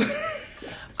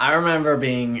 I remember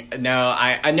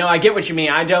I get what you mean.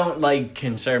 I don't, like,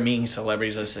 consider meeting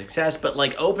celebrities a success, but,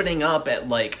 like, opening up at,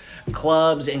 like,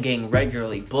 clubs and getting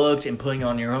regularly booked and putting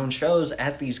on your own shows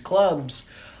at these clubs,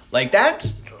 like,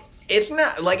 it's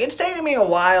not, like, it's taken me a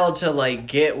while to, like,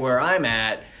 get where I'm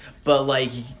at, but,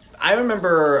 like, I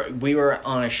remember we were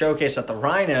on a showcase at the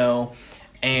Rhino,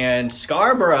 and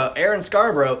Aaron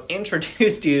Scarborough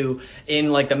introduced you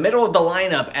in, like, the middle of the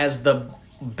lineup as the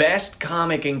best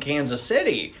comic in Kansas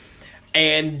City,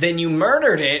 and then you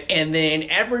murdered it, and then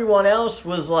everyone else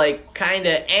was like kind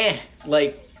of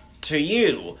like to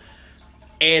you.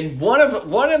 And one of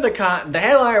the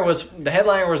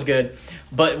headliner was good,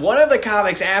 but one of the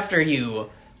comics after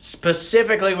you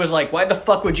specifically was like, why the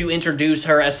fuck would you introduce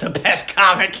her as the best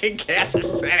comic in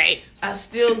Kansas City? I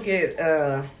still get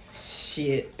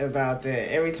shit about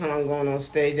that every time I'm going on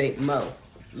stage. They Mo,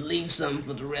 leave something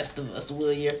for the rest of us,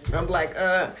 will you? I'm like,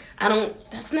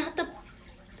 that's not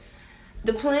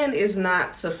the plan is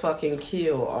not to fucking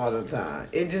kill all the time.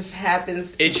 It just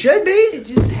happens. It should be. It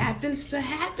just happens to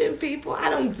happen, people. I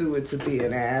don't do it to be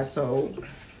an asshole.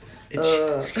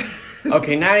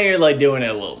 Okay, now you're, like, doing it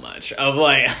a little much. Of,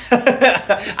 like,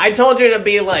 I told you to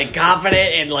be, like,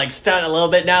 confident and, like, stunt a little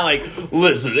bit. Now, like,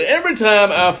 listen, every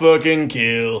time I fucking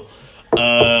kill,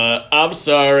 I'm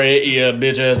sorry, you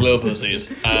bitch-ass little pussies.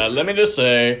 Let me just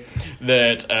say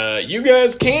that, you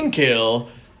guys can kill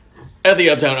at the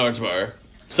Uptown Arts Bar.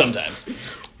 Sometimes.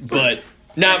 But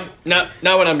not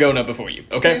when I'm going up before you,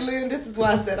 okay? Hey, Lynn, this is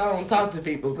why I said I don't talk to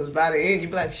people, because by the end, you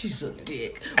be like, she's a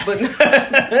dick. But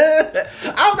I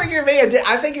don't think you're being a dick.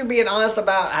 I think you're being honest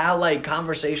about how, like,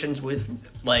 conversations with,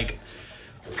 like...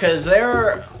 Because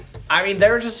there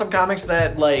are just some comics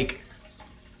that, like...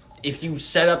 If you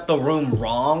set up the room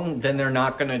wrong, then they're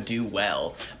not gonna do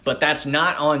well. But that's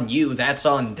not on you, that's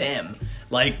on them.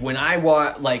 Like, when I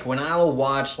will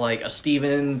watch, like, a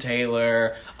Steven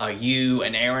Taylor, a you,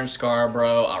 an Aaron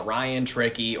Scarborough, a Ryan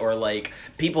Trickey, or, like,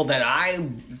 people that I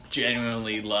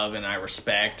genuinely love and I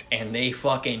respect, and they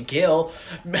fucking kill,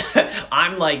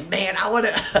 I'm like, man, I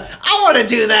wanna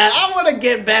do that. I wanna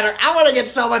get better. I wanna get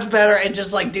so much better and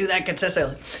just, like, do that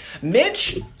consistently.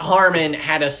 Mitch Harmon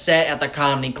had a set at the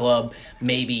Comedy Club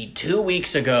maybe 2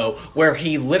 weeks ago where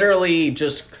he literally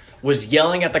just was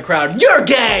yelling at the crowd, "You're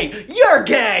gay! You're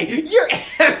gay! You're..."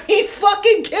 He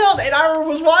fucking killed. And I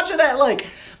was watching that like,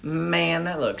 man,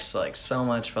 that looks like so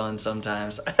much fun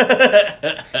sometimes.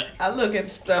 I look at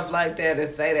stuff like that and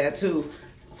say that too.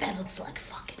 That looks like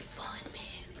fucking fun,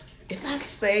 man. If I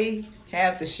say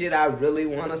half the shit I really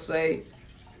want to say,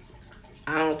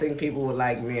 I don't think people would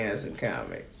like me as a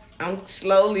comic. I'm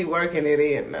slowly working it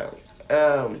in, though.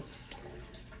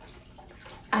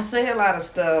 I say a lot of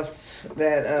stuff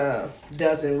that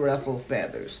doesn't ruffle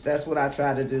feathers. That's what I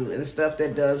try to do. And stuff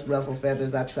that does ruffle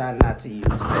feathers, I try not to use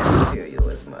that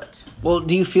material as much. Well,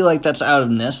 do you feel like that's out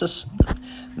of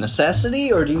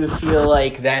necessity, or do you feel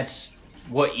like that's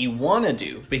what you want to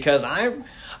do? Because I've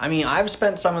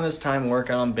spent some of this time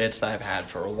working on bits that I've had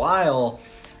for a while,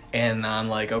 and I'm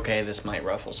like, okay, this might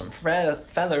ruffle some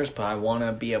feathers, but I want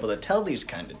to be able to tell these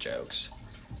kind of jokes.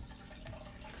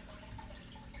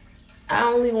 I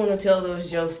only want to tell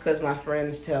those jokes because my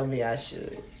friends tell me I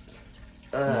should.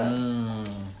 I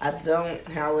don't,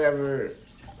 however,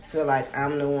 feel like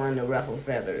I'm the one to ruffle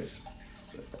feathers.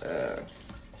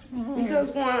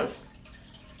 Because once,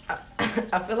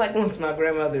 I feel like once my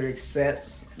grandmother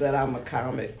accepts that I'm a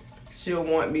comic, she'll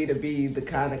want me to be the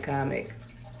kind of comic.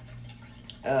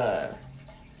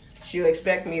 She'll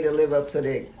expect me to live up to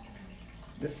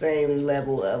the same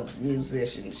level of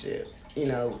musicianship. You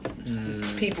know,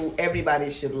 everybody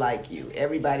should like you.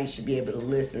 Everybody should be able to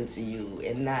listen to you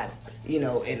and not,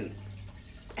 and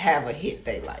have a hit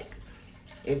they like,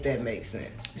 if that makes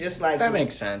sense. Just like... That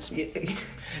makes sense.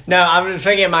 No, I'm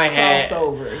thinking in my head...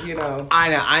 Crossover, I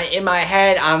know. In my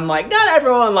head, I'm like, not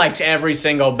everyone likes every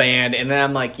single band. And then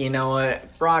I'm like, you know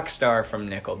what? Rockstar from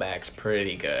Nickelback's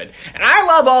pretty good. And I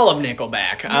love all of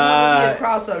Nickelback. You want to be a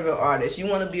crossover artist. You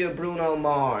want to be a Bruno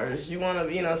Mars. You want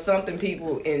to, something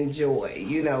people enjoy,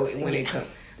 when it comes.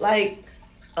 Like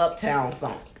Uptown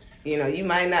Funk. You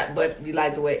might not, but you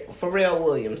like the way... Pharrell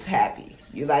Williams, Happy.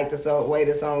 You like the way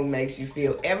the song makes you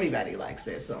feel. Everybody likes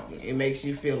that song. It makes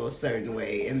you feel a certain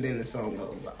way, and then the song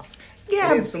goes off.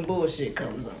 Yeah. And then some bullshit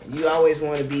comes on. You always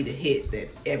want to be the hit that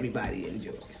everybody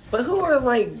enjoys. But who are,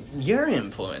 like, your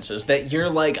influences that you're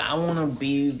like, I want to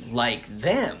be like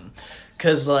them?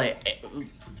 Because, like...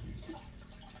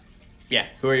 Yeah,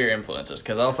 who are your influences?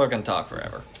 Because I'll fucking talk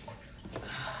forever.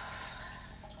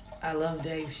 I love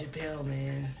Dave Chappelle,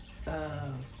 man.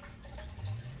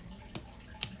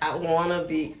 I want to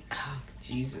be... Oh,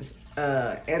 Jesus.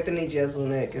 Anthony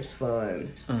Jeselnik is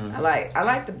fun. Mm-hmm. I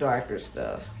like the darker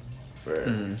stuff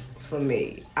for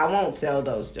me. I won't tell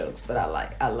those jokes, but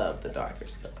I love the darker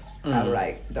stuff. Mm-hmm. I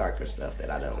write darker stuff that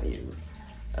I don't use.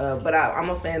 But I'm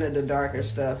a fan of the darker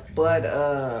stuff. But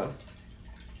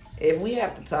if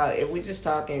we're just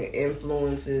talking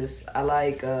influences, I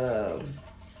like... I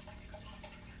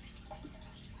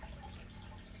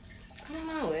don't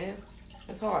know, man.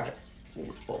 It's hard.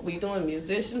 What we doing,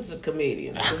 musicians or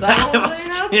comedians? Because I don't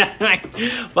really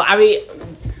know. But I mean,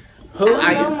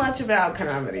 I don't know much about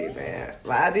comedy, man.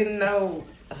 Like, I didn't know.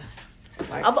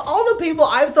 Of all the people,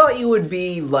 I thought you would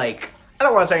be like. I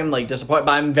don't want to say I'm like disappointed,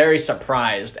 but I'm very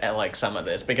surprised at like some of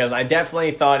this because I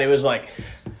definitely thought it was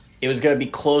gonna be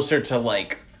closer to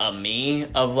like a me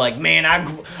of like, man,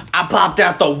 I popped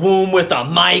out the womb with a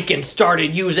mic and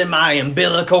started using my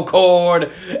umbilical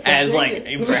cord as like.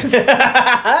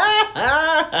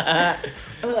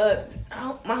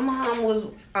 My mom was.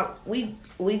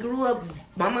 We grew up.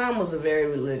 My mom was a very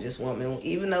religious woman.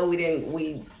 Even though we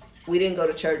didn't go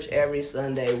to church every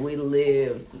Sunday, we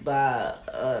lived by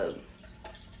a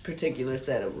particular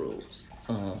set of rules.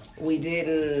 We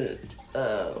didn't.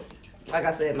 Like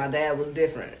I said, my dad was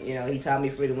different. You know, he taught me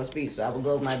freedom of speech, so I would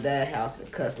go to my dad's house and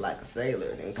cuss like a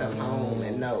sailor, and come home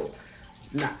and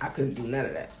I couldn't do none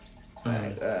of that.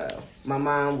 Like, my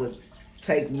mom would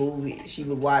take movies. She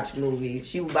would watch movies.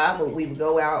 She would buy movies. We would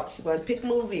go out. She would pick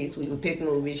movies. We would pick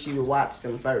movies. She would watch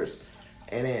them first,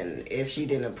 and then if she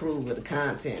didn't approve of the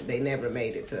content, they never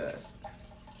made it to us.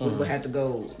 We would have to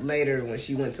go later when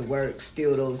she went to work,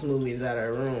 steal those movies out of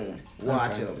her room,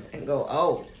 watch them, and go,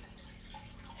 oh,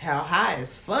 How High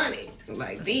is funny.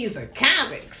 Like, these are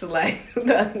comics. Like,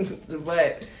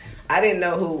 but I didn't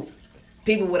know who.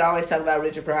 People would always talk about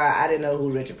Richard Pryor. I didn't know who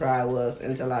Richard Pryor was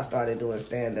until I started doing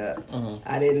stand-up.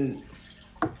 I didn't.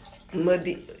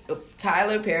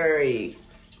 Tyler Perry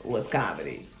was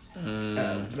comedy. When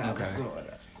I was growing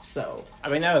up. So I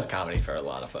mean, that was comedy for a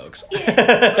lot of folks.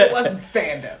 Yeah, it wasn't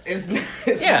stand-up. It's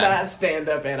not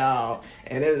stand-up at all.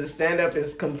 And stand-up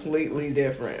is completely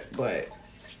different. But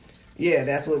yeah,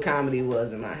 that's what comedy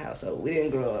was in my household. We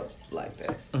didn't grow up like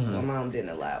that. My mom didn't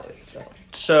allow it.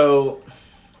 So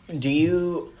do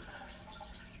you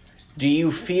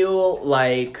feel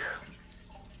like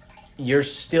you're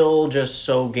still just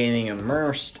so getting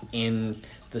immersed in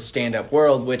the stand-up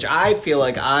world, which I feel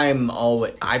like I'm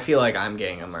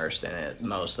getting immersed in it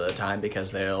most of the time,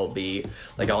 because there'll be,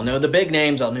 like, I'll know the big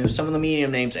names, I'll know some of the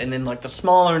medium names, and then, like, the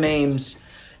smaller names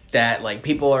that, like,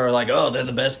 people are like, oh, they're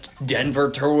the best Denver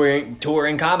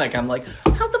touring comic. I'm like,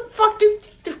 how the fuck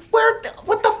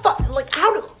what the fuck, like,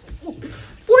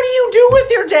 what do you do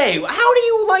with your day? How do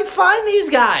you, like, find these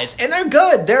guys? And they're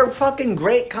good. They're fucking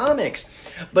great comics.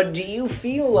 But do you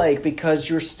feel like, because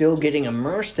you're still getting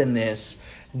immersed in this,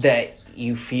 that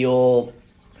you feel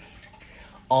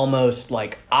almost,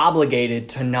 like, obligated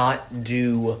to not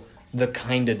do the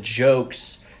kind of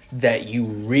jokes that you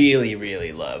really,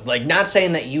 really love? Like, not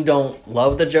saying that you don't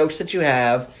love the jokes that you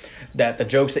have, that the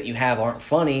jokes that you have aren't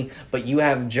funny, but you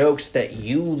have jokes that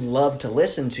you love to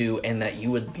listen to and that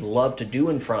you would love to do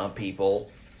in front of people,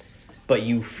 but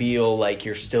you feel like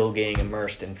you're still getting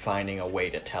immersed in finding a way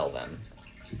to tell them.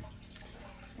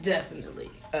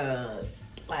 Definitely.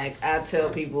 Like, I tell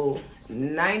people,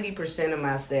 90% of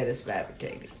my set is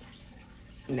fabricated.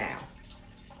 Now,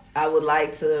 I would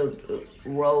like to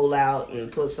roll out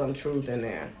and put some truth in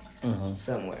there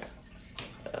somewhere.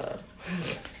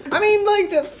 I mean, like,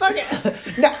 the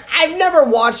fucking... No, I've never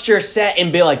watched your set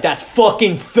and be like, that's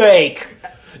fucking fake.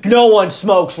 No one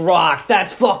smokes rocks.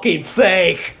 That's fucking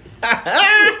fake.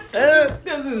 It's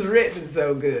because it's written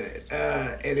so good.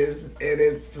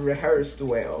 It's rehearsed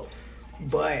well.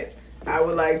 But I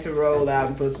would like to roll out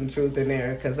and put some truth in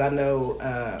there, because I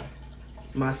know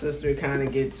my sister kind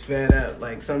of gets fed up.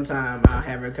 Like, sometime I'll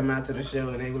have her come out to the show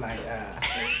and they be like,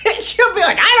 she'll be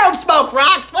like, I don't smoke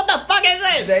rocks. What the fuck is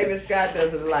this? David Scott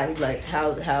does it a lot. He's like, how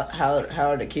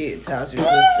are the kids? How's your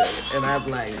sister? And I'm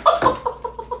like,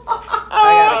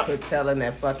 I gotta quit telling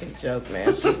that fucking joke,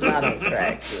 man. She's not on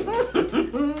crack.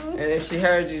 And if she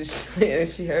heard you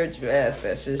ask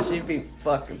that shit, she'd be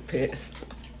fucking pissed.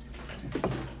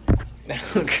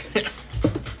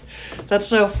 That's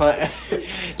so funny.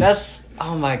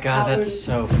 Oh my god, that's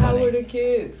so funny. How are the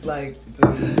kids? Like,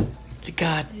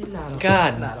 God. He's not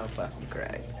on fucking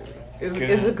crack.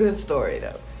 It's a good story,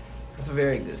 though. It's a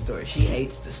very good story. She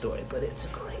hates the story, but it's a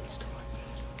great story.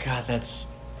 God,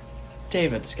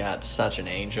 David Scott's such an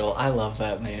angel. I love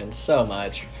that man so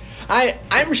much.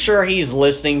 I'm sure he's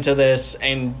listening to this,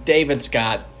 and David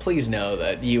Scott, please know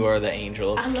that you are the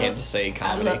angel of Kansas City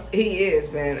comedy. He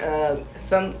is, man.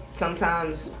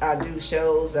 Sometimes I do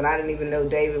shows, and I didn't even know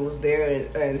David was there,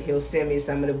 and he'll send me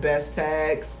some of the best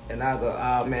tags, and I'll go,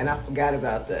 oh, man, I forgot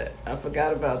about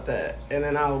that. And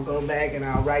then I'll go back, and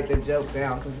I'll write the joke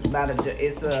down, because it's not a joke.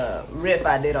 It's a riff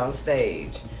I did on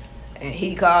stage. And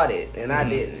he caught it, and I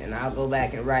didn't, and I'll go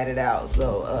back and write it out.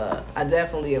 So I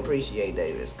definitely appreciate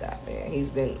David Scott, man. He's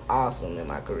been awesome in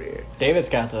my career. David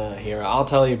Scott's a hero. I'll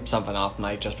tell you something off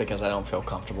mic just because I don't feel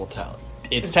comfortable telling.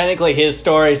 It's technically his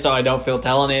story, so I don't feel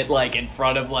telling it like in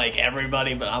front of like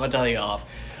everybody. But I'm gonna tell you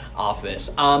off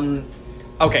this.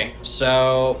 Okay,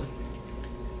 so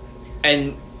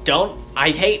and I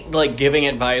hate like giving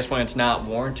advice when it's not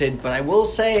warranted, but I will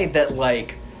say that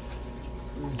like.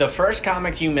 The first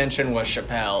comic you mentioned was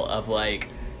Chappelle, of like,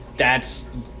 that's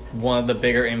one of the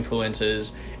bigger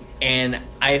influences, and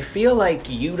I feel like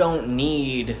you don't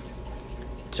need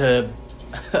to,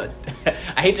 I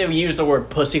hate to use the word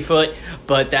pussyfoot,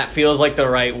 but that feels like the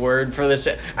right word for this.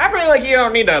 I feel like you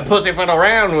don't need to pussyfoot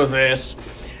around with this,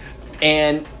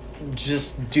 and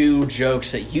just do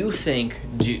jokes that you think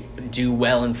do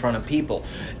well in front of people.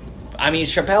 I mean,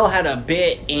 Chappelle had a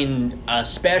bit in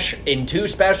two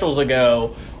specials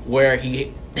ago where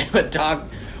he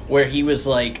where he was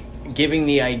like giving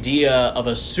the idea of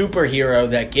a superhero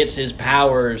that gets his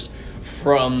powers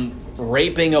from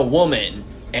raping a woman,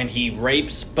 and he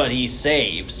rapes but he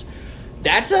saves.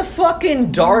 That's a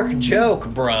fucking dark joke,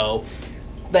 bro.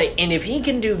 Like, and if he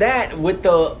can do that with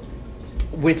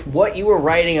what you were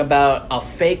writing about a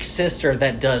fake sister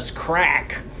that does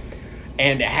crack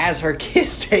and has her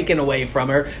kids taken away from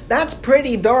her, that's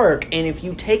pretty dark. And if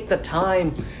you take the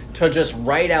time to just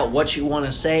write out what you want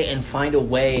to say and find a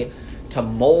way to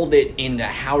mold it into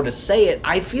how to say it,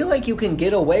 I feel like you can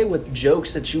get away with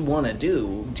jokes that you want to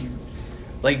do.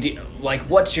 Like,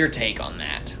 what's your take on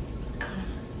that?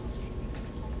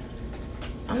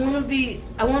 I want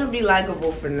to be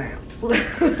likable for now.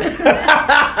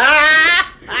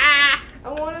 I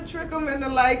want to trick them into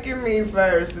liking me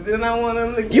first, and then I want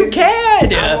them to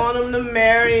I want them to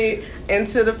marry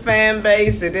into the fan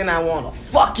base, and then I want to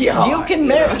fuck you hard.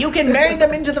 You can marry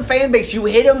them into the fan base. You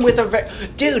hit them with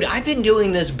dude. I've been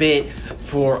doing this bit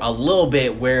for a little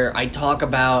bit where I talk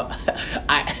about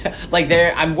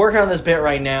I'm working on this bit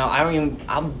right now.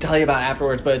 I'll tell you about it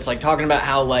afterwards, but it's like talking about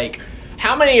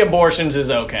how many abortions is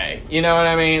okay? You know what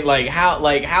I mean?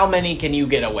 How many can you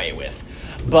get away with?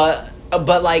 But I'm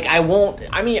not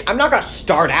going to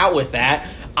start out with that.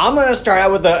 I'm going to start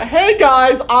out with hey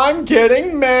guys, I'm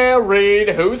getting married.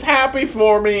 Who's happy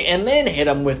for me? And then hit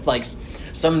them with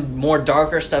some more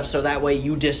darker stuff so that way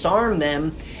you disarm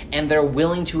them and they're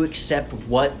willing to accept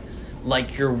what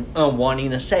you're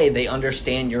wanting to say. They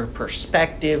understand your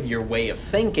perspective, your way of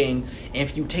thinking, and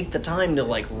if you take the time to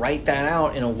write that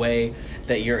out in a way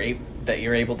that you're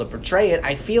able to portray it,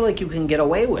 I feel like you can get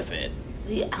away with it.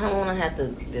 See, I don't want to have to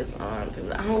disarm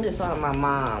people. I don't disarm my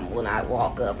mom when I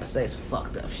walk up and say some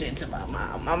fucked up shit to my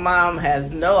mom. My mom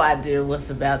has no idea what's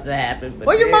about to happen.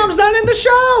 But your mom's not in the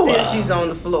show. Then she's on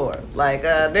the floor.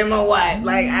 Then my wife.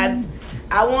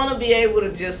 I want to be able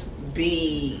to just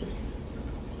be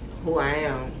who I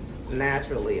am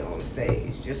naturally on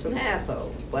stage, just an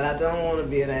asshole. But I don't want to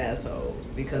be an asshole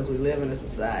because we live in a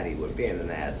society where being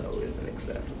an asshole isn't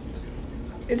acceptable.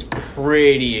 It's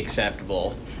pretty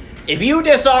acceptable. If you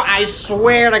disarm, I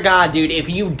swear to God, dude, if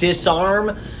you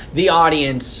disarm the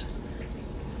audience,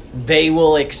 they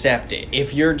will accept it.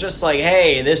 If you're just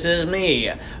hey, this is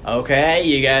me. Okay,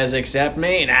 you guys accept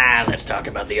me? Nah, let's talk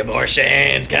about the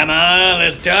abortions. Come on,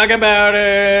 let's talk about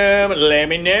them. Let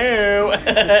me know.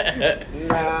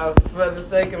 Nah, for the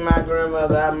sake of my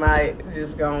grandmother, I might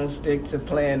just gonna stick to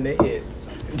playing the hits.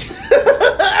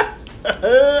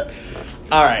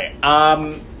 All right,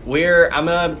 I'm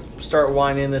gonna start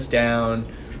winding this down.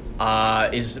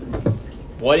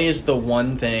 What is the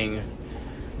one thing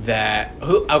that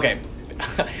okay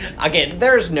again,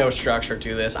 there's no structure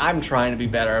to this. I'm trying to be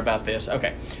better about this.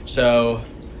 Okay, so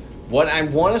what I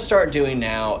want to start doing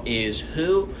now is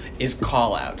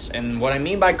call outs. And what I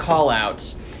mean by call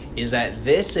outs is that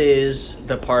this is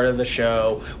the part of the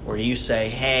show where you say,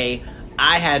 hey,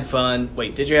 I had fun.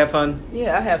 Wait, did you have fun?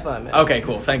 Yeah, I had fun, man. Okay,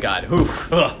 cool. Thank God.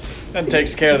 That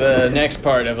takes care of the next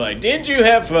part of did you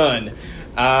have fun?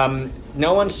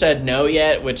 No one said no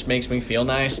yet, which makes me feel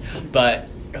nice. But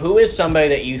who is somebody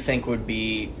that you think would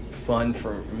be fun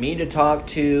for me to talk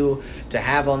to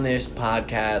have on this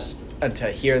podcast,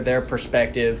 to hear their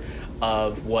perspective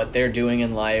of what they're doing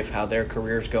in life, how their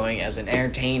career's going as an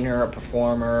entertainer, a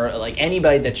performer,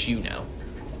 anybody that you know?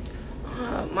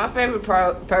 My favorite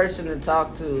person to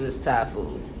talk to is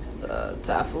Typhoon.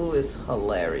 Typhoon is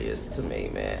hilarious to me,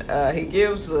 man. He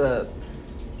gives I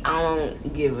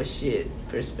don't give a shit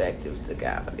perspective to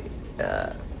comedy.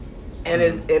 And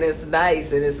it's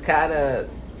nice, and it's kind of,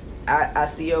 I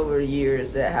see over the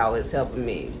years that how it's helping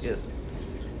me just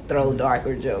throw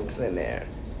darker jokes in there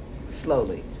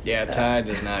slowly. Yeah, Ty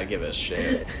does not give a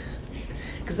shit.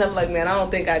 Because I'm man, I don't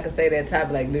think I could say that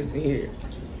type listen here.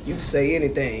 You can say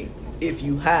anything if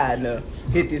you high enough.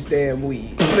 Hit this damn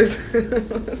weed.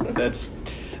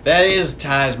 That is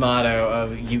Ty's motto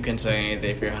of you can say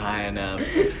anything if you're high enough.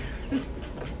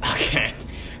 Okay.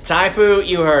 Typhoon,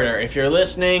 you heard her. If you're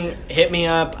listening, hit me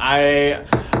up.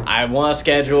 I want to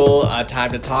schedule a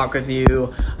time to talk with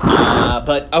you.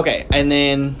 But, okay, and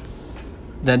then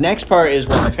the next part is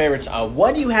one of my favorites.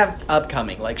 What do you have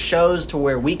upcoming? Shows to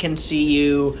where we can see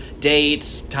you,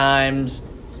 dates, times.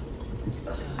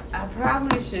 I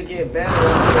probably should get better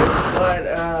at this, but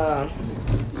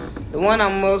the one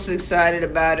I'm most excited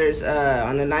about is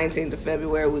on the 19th of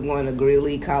February, we're going to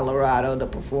Greeley, Colorado to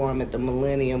perform at the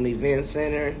Millennium Event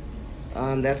Center.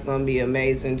 That's going to be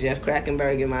amazing. Jeff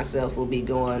Krackenberg and myself will be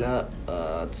going up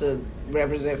to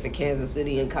represent for Kansas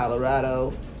City and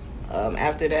Colorado.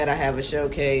 After that, I have a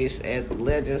showcase at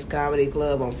Legends Comedy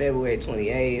Club on February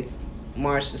 28th.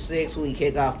 March the 6th, we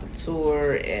kick off the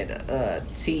tour at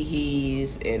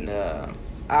Teehees in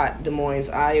Des Moines,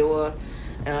 Iowa.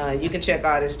 You can check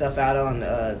all this stuff out on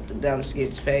the Dumb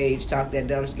Skits page, Talk That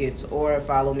Dumb Skits, or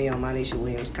follow me on Monisha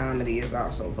Williams Comedy. Is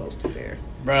also posted there.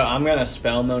 Bro, I'm gonna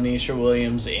spell Monisha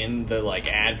Williams in the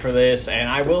ad for this, and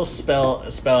I will spell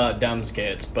out Dumb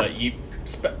Skits, but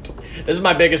this is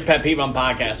my biggest pet peeve on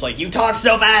podcasts. Like, you talk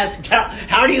so fast.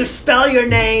 How do you spell your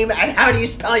name, and how do you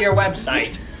spell your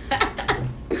website?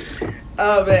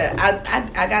 Oh man,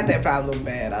 I got that problem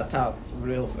bad. I talk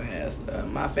real fast.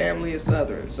 My family is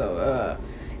Southern, so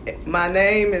my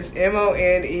name is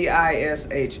Moneisha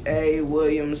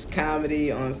Williams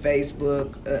Comedy on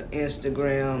Facebook,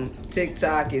 Instagram,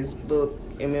 TikTok is Book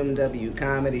MMW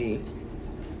Comedy.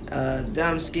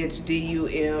 Dumb Skits DUMSKTIZ.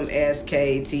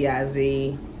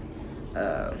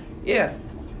 Yeah,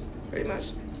 pretty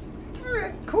much.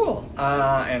 Okay, cool.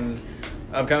 And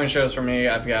upcoming shows for me,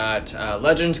 I've got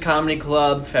Legends Comedy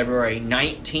Club, February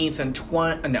 19th and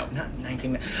 20th. No, not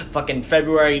 19th. Fucking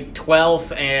February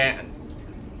 12th and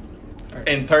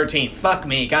 13th. Fuck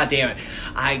me, god damn it.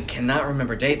 I cannot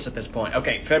remember dates at this point.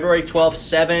 Okay, February 12th,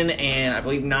 7 and I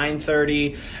believe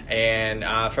 9:30, and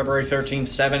February 13th,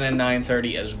 7 and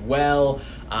 9:30 as well.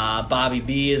 Bobby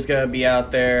B is going to be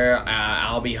out there.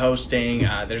 I'll be hosting.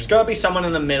 There's going to be someone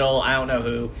in the middle. I don't know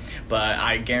who, but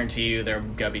I guarantee you they're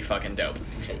going to be fucking dope.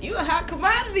 You a hot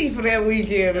commodity for that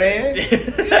weekend, man. You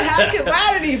a hot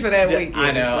commodity for that weekend.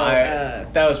 I know. So,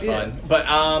 that was fun. Yeah. But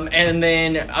and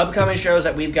then upcoming shows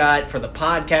that we've got for the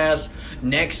podcast.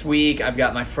 Next week, I've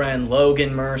got my friend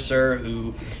Logan Mercer,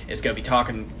 who is going to be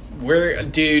talking.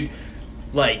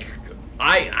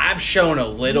 I've shown a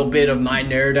little bit of my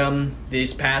nerdum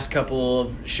these past couple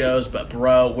of shows, but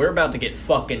bro, we're about to get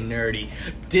fucking nerdy.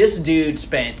 This dude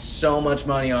spent so much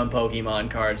money on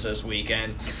Pokemon cards this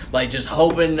weekend, just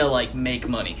hoping to make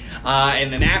money.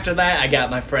 And then after that, I got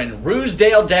my friend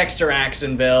Ruesdale Dexter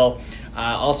Axonville,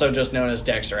 also just known as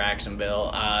Dexter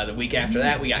Axonville. The week after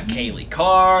that, we got Kaylee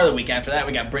Carr. The week after that,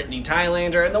 we got Brittany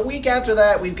Tylander. And the week after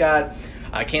that, we've got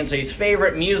Kansas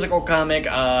favorite musical comic,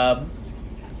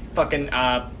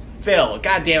 Phil.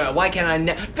 God damn it. Why can't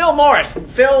I... Phil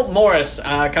Morris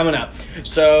coming up.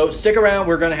 So stick around.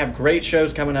 We're going to have great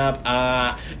shows coming up.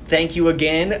 Thank you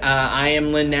again. I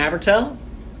am Lynn Navertel.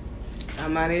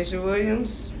 I'm Monisha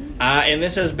Williams. And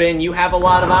this has been You Have a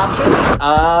Lot of Options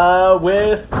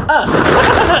with us.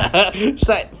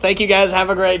 So, thank you guys. Have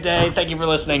a great day. Thank you for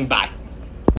listening. Bye.